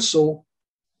is also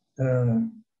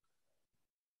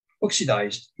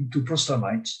oxidized into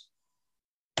prostamides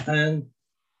and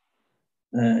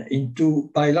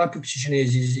by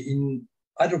lipoxygenases in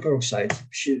hydroperoxides,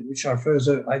 which are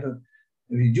further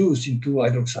reduced into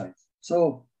hydroxides.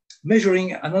 So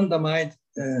measuring anandamide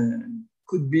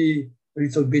could be a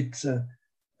little bit,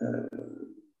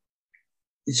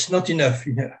 it's not enough,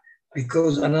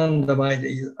 because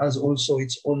anandamide has also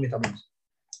its own metabolism.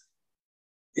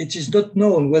 It is not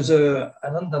known whether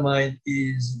anandamide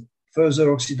is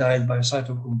further oxidized by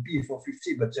cytochrome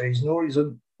P450, but there is no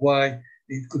reason why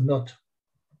it could not.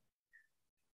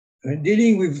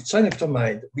 Dealing with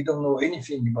synaptamide, we don't know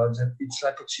anything about its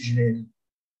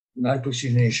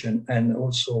lipoxygenation and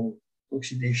also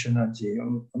oxidation at the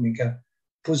omega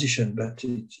position, but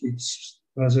it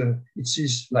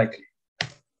is likely.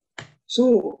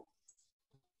 So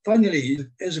finally,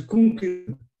 as a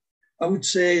conclusion, I would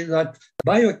say that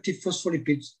bioactive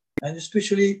phospholipids, and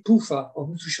especially PUFA of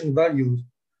nutrition values,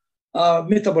 are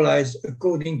metabolized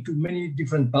according to many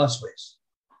different pathways.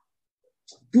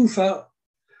 PUFA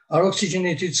are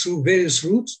oxygenated through various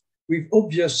routes with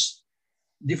obvious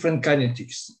different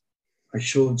kinetics. I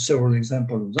showed several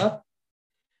examples of that.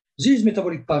 These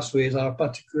metabolic pathways are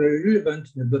particularly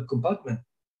relevant in the blood compartment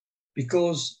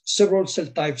because several cell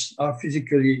types are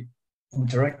physically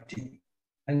interacting,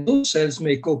 and those cells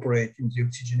may cooperate in the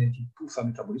oxygenated PUFA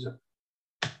metabolism.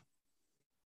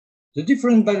 The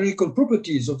different biological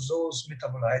properties of those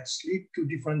metabolites lead to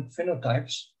different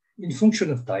phenotypes in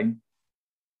function of time,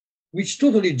 which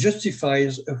totally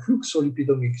justifies a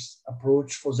fluxolipidomics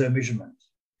approach for their measurement.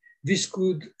 This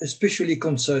could especially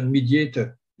concern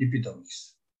mediator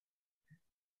lipidomics.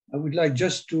 I would like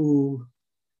just to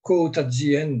quote at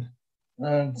the end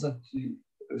that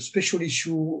a special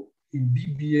issue in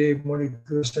BBA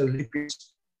molecular cell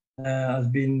lipids has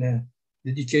been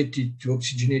dedicated to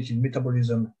oxygenated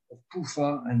metabolism of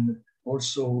PUFA and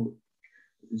also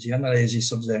the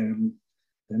analysis of their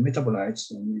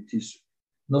metabolites. And it is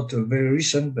not a very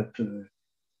recent, but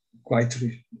quite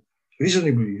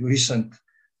reasonably recent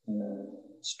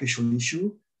special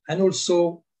issue. And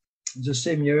also the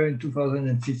same year in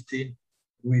 2015,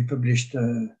 we published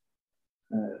a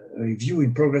review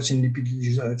in progress in lipid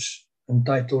research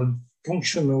entitled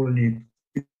Functional Lipids,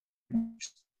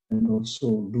 and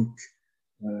also book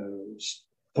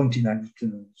pointing out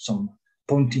some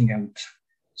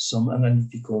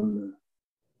analytical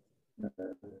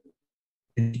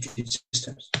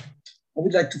systems. I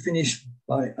would like to finish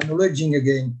by acknowledging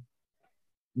again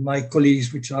my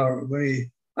colleagues, which are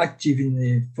very active in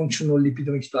the functional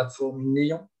lipidomics platform in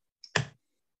Lyon,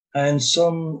 and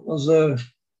some other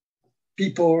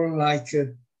people like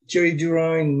Thierry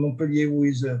Durand in Montpellier, who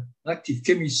is an active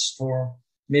chemist for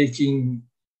making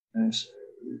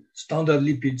standard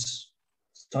lipids,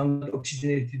 standard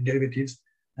oxygenated derivatives,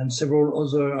 and several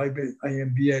other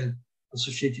IMBL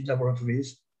associated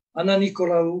laboratories. Anna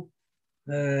Nicolaou,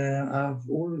 I've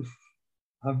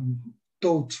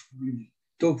talked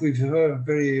with her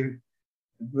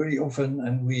very often,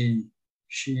 and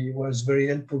she was very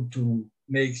helpful to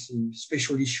make the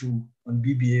special issue on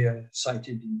BBA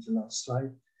cited in the last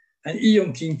slide, and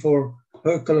Ian King for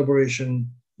her collaboration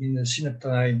in the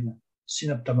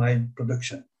synaptamide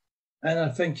production. And I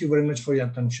thank you very much for your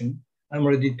attention. I'm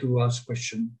ready to answer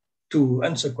questions.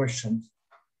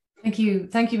 Thank you,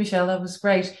 Michel. That was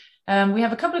great. We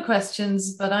have a couple of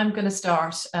questions, but I'm going to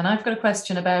start. And I've got a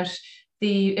question about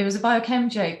it was a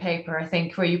BioChemJ paper, I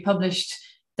think, where you published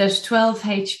that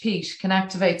 12-HPEAT can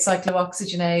activate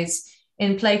cyclooxygenase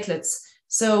in platelets.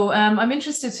 So I'm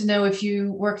interested to know if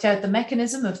you worked out the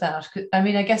mechanism of that. I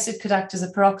mean, I guess it could act as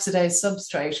a peroxidase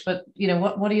substrate, but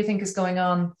what do you think is going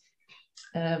on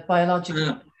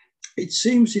biologically? It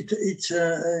seems it's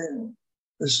a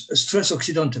stress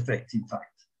oxidant effect, in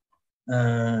fact.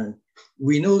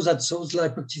 We know that those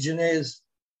lipoxygenases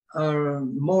are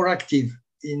more active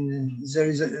there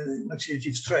is an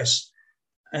oxidative stress,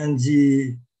 and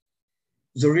the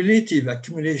relative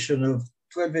accumulation of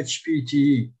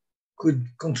 12-HPEAT could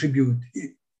contribute,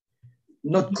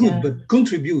 but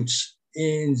contributes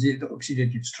in the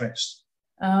oxidative stress.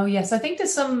 Oh yes, I think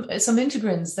there's some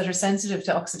integrins that are sensitive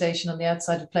to oxidation on the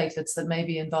outside of platelets that may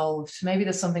be involved. Maybe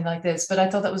there's something like this, but I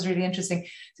thought that was really interesting.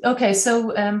 Okay,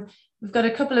 so we've got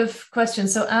a couple of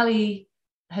questions. So Ali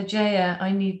Hajaya,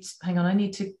 I need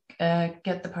to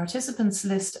get the participants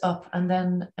list up, and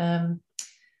then I'm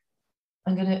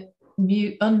going to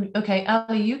mute. Okay,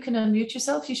 Ali, you can unmute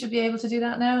yourself. You should be able to do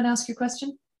that now and ask your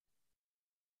question.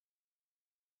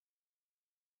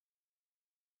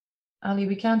 Ali,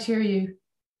 we can't hear you.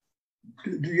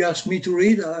 Do you ask me to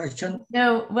read? I can.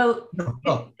 No, well, no.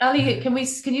 Ali, can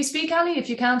you speak, Ali? If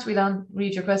you can't, we'll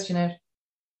read your question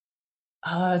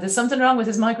out. There's something wrong with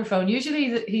his microphone.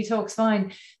 Usually he talks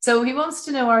fine. So he wants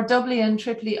to know, are doubly and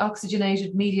triply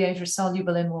oxygenated mediators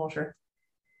soluble in water?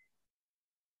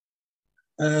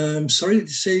 Sorry,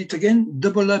 say it again.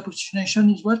 Double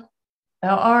lipoxygenation is what?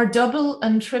 Are double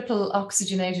and triple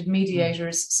oxygenated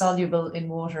mediators soluble in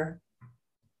water?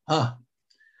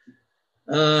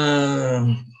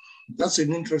 That's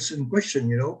an interesting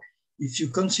question. If you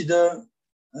consider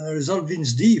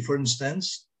resolvins D, for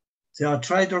instance, there are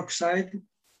hydroxylated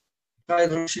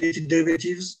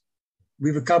derivatives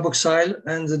with a carboxyl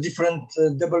and the different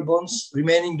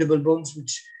remaining double bonds,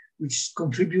 which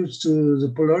contributes to the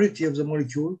polarity of the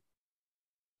molecule.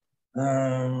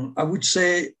 I would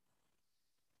say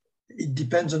it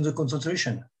depends on the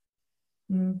concentration.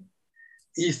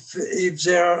 If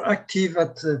they are active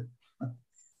at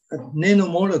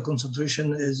nanomolar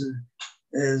concentration,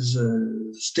 as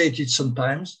stated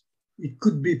sometimes, it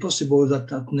could be possible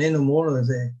that at nanomolar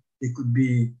they could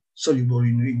be soluble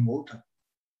in water.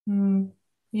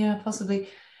 Yeah, possibly.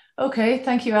 Okay,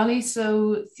 thank you, Ali.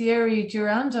 So Thierry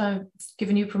Durand, I've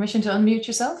given you permission to unmute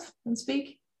yourself and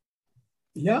speak.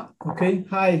 Yeah, okay.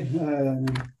 Hi,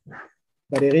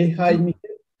 Valérie. Hi,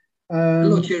 Michel.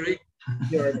 Hello, Thierry.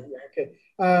 Okay.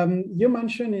 You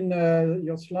mentioned in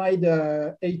your slide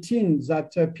 18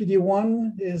 that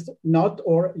PD-1 is not,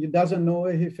 or it doesn't know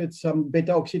if it's some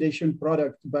beta oxidation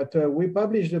product, but we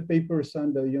published the papers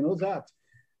and you know that.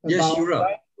 Yes, you're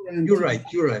right.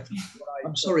 You're right.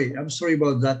 I'm sorry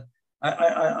about that.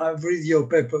 I've read your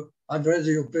paper.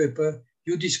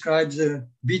 You described the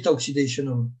beta oxidation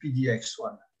of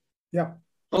PDX1. Yeah.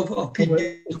 Of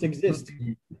PDX. It exists.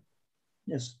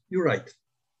 Yes, you're right.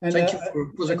 And, thank you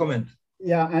for the comment.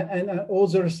 Yeah, and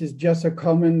others is just a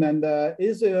comment. And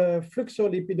is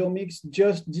Fluxolipidomics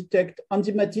just detect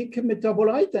enzymatic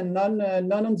metabolite and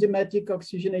non-enzymatic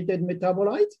oxygenated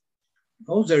metabolite?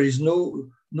 Oh, there is no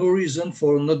reason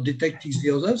for not detecting the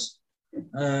others,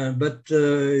 but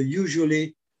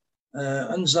usually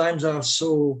enzymes are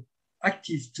so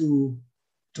active to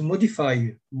modify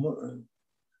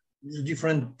the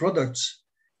different products.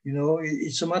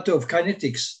 It's a matter of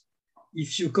kinetics.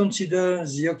 if you consider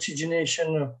the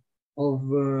oxygenation of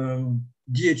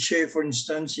DHA, for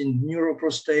instance, in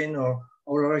neuroprostane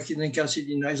or arachidonic acid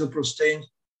in isoprostane,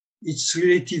 it's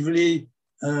relatively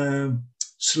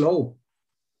slow.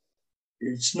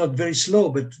 It's not very slow,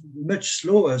 but much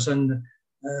slower than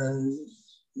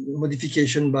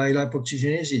modification by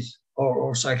lipoxygenases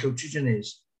or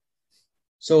cyclooxygenase.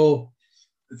 So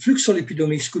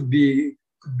fluxolipidomics could be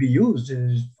used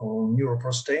for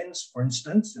neuroprostanes, for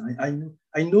instance.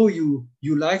 I know you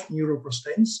like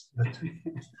neuroprostanes, but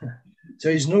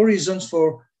there is no reason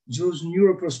for those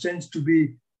neuroprostanes to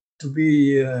be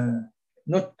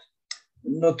not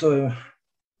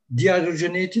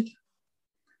dehydrogenated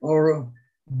or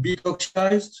be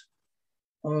oxidized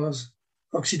or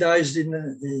oxidized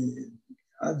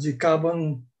at the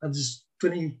carbon at this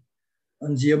 20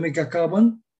 on the omega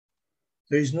carbon.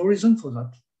 There is no reason for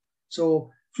that.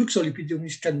 So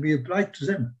fluxolipidomics can be applied to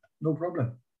them, no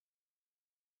problem.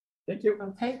 Thank you.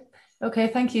 Okay,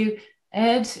 thank you.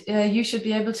 Ed, you should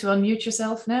be able to unmute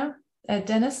yourself now. Ed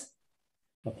Dennis.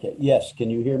 Okay, yes, can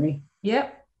you hear me?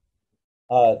 Yep.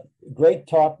 Great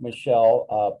talk, Michel.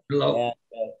 Hello. And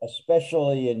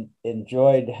especially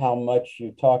enjoyed how much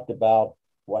you talked about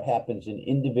what happens in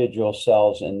individual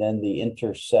cells and then the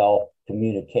intercell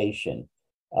communication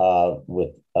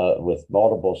with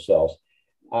multiple cells.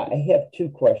 I have two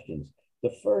questions.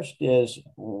 The first is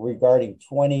regarding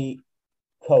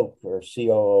 20-CoH or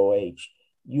COOH.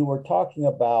 You were talking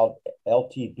about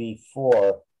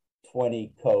LTB4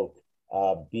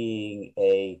 20-CoH being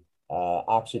a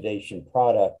oxidation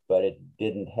product, but it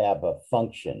didn't have a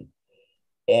function.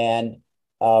 And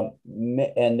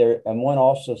one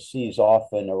also sees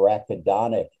often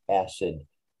arachidonic acid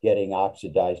getting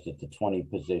oxidized at the 20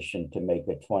 position to make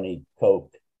a 20-CoH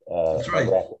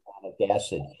arachidonic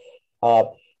acid.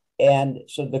 And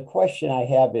so the question I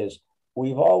have is,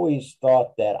 we've always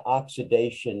thought that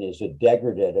oxidation is a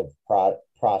degradative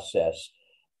process,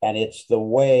 and it's the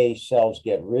way cells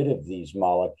get rid of these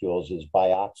molecules is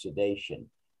by oxidation.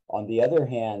 On the other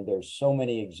hand, there's so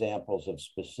many examples of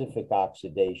specific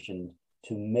oxidation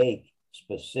to make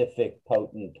specific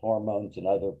potent hormones and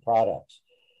other products.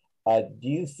 Do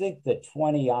you think that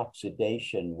 20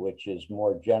 oxidation, which is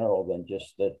more general than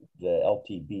just the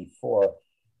LTB4,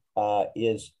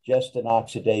 is just an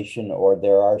oxidation, or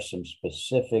there are some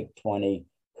specific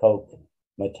 20-CoH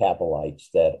metabolites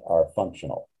that are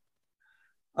functional?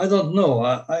 I don't know.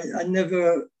 I've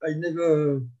never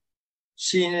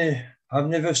seen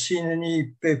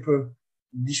any paper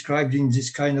describing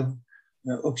this kind of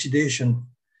oxidation,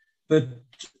 but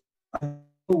I don't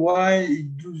know why it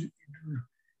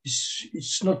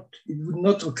would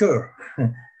not occur.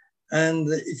 And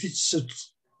if it's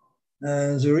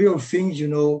the real thing, you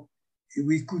know,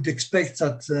 we could expect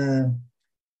that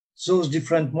those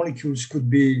different molecules could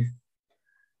be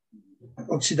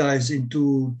oxidized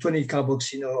into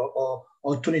 20-carboxy or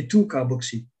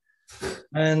 22-carboxy.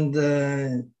 And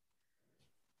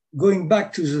going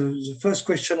back to the first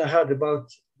question I had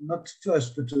about, not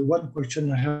first, but one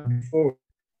question I had before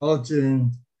about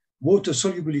water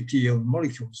solubility of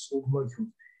molecules.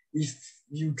 If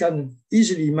you can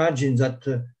easily imagine that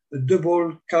a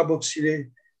double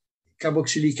carboxylic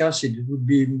acid would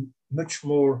be much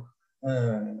more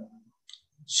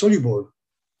soluble,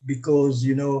 because,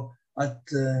 you know, at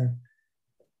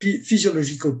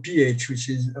physiological pH, which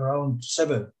is around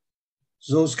 7,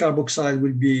 those carboxyl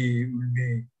will be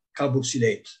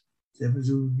carboxylate. There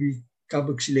will be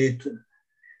carboxylate,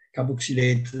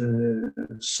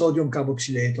 sodium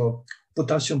carboxylate or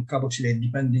potassium carboxylate,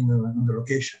 depending on the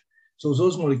location. So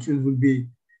those molecules will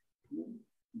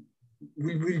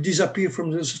disappear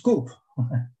from the scope.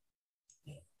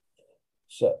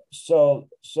 So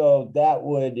that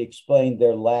would explain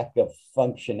their lack of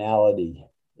functionality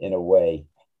in a way,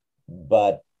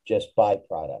 but just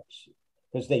byproducts,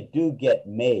 because they do get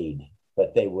made,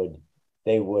 but they would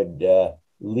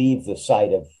leave the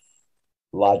site of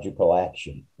logical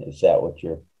action. Is that what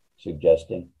you're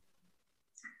suggesting?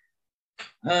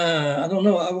 I don't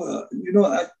know.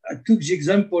 I took the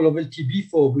example of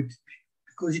LTB4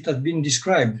 because it has been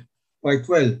described quite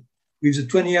well, with the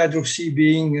 20-hydroxy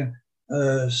being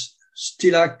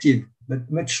still active, but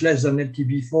much less than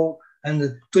LTB4, and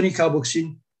the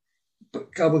 20-carboxy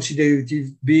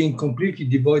derivative being completely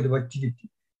devoid of activity.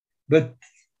 But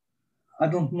I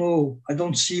don't know, I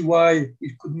don't see why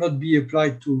it could not be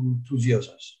applied to the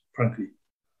others, frankly.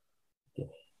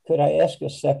 Could I ask a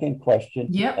second question?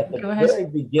 Yeah, At the go ahead. very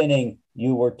beginning,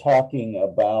 you were talking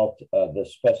about the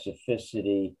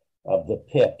specificity of the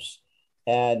PIPs,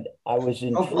 and I was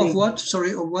intrigued. Of what?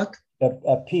 Sorry, of what?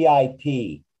 A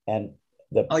PIP and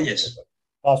the. Oh, yes.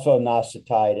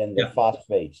 phosphoinositide and the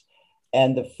phosphates.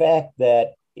 And the fact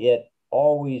that it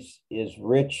always is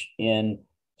rich in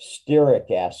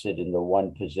stearic acid in the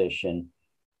 1 position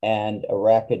and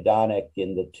arachidonic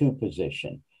in the 2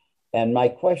 position. And my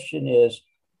question is,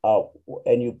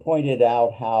 and you pointed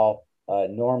out how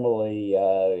normally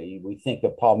we think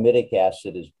of palmitic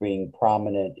acid as being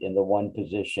prominent in the 1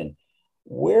 position.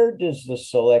 Where does the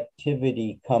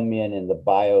selectivity come in the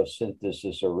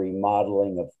biosynthesis or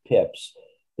remodeling of PIPs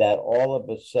that all of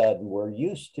a sudden we're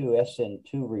used to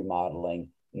SN2 remodeling,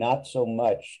 not so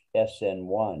much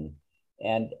SN1?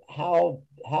 And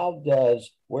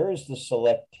where is the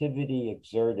selectivity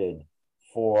exerted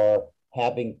for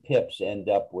having PIPs end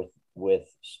up with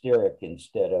stearic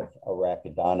instead of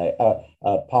arachidonic,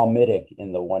 palmitic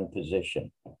in the 1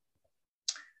 position?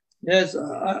 Yes,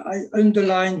 I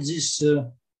underline these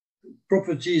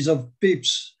properties of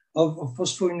PIPs, of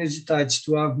phosphoinositides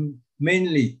to have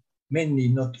mainly,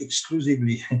 not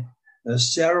exclusively,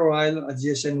 stearoyl at the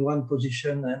SN1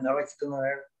 position and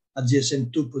arachidonyl at the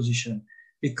SN2 position,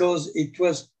 because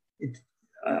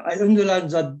I underline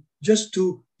that just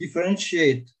to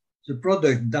differentiate the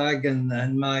product DAG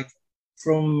and MAG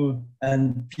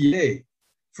and PA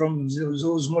from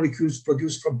those molecules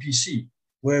produced from PC,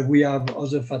 where we have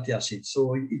other fatty acids.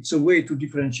 So it's a way to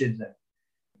differentiate them.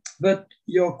 But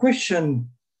your question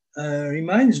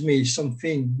reminds me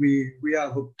something we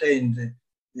have obtained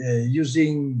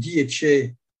using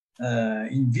DHA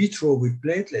in vitro with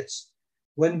platelets.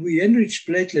 When we enrich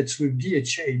platelets with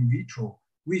DHA in vitro,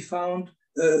 we found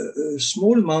a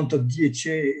small amount of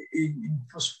DHA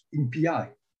in PI,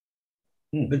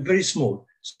 but very small.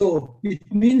 So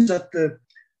it means that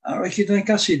arachidonic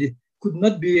acid could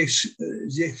not be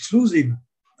the exclusive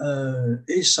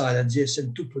acyl at the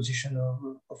SN2 position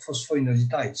of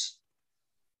phosphoinositides.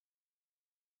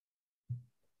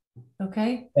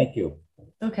 Okay. Thank you.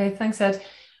 Okay, thanks, Ed.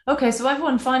 Okay, so I have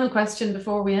one final question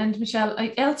before we end, Michel.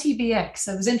 LTBX,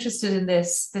 I was interested in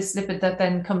this lipid that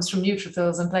then comes from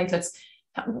neutrophils and platelets.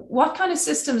 What kind of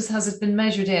systems has it been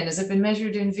measured in? Has it been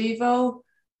measured in vivo,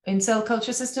 in cell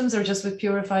culture systems, or just with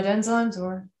purified enzymes?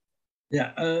 Or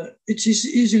yeah, it is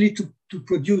easily to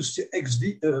produce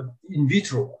in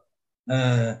vitro.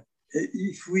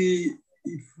 If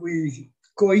we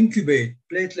co-incubate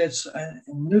platelets and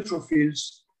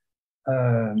neutrophils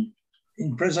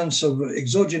in presence of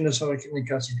exogenous arachidonic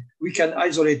acid, we can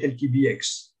isolate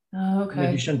LTBX in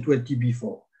addition to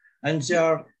LTB4. And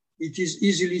it is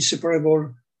easily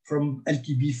separable from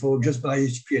LTB4 just by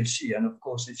HPLC. And of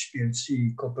course,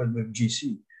 HPLC coupled with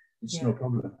GC, it's no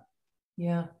problem.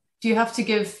 Yeah. Do you have to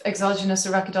give exogenous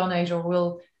arachidonate, or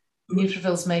will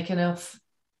neutrophils make enough?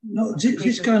 No,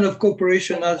 this kind of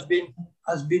cooperation has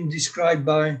been described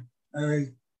by a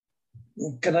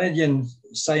Canadian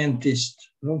scientist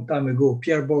a long time ago,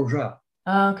 Pierre Bourgeat.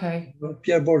 Okay.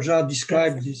 Pierre Bourgeat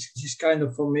described this kind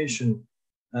of formation.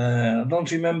 I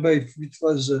don't remember if it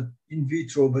was in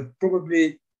vitro, but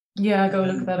probably. Yeah, go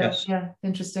look that up. Yeah,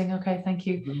 interesting. Okay, thank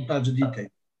you. I don't have the detail.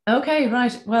 Okay,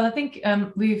 right. Well, I think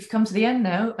we've come to the end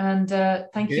now, and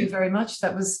thank you very much.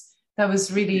 That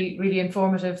was really, really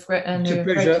informative and it's a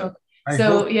pleasure.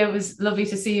 So yeah, it was lovely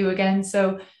to see you again.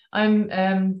 So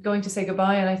I'm going to say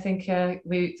goodbye, and I think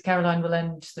Caroline will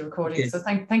end the recording. Okay. So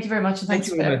thank you very much, and thanks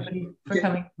to everybody for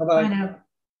coming. Bye-bye. Bye now.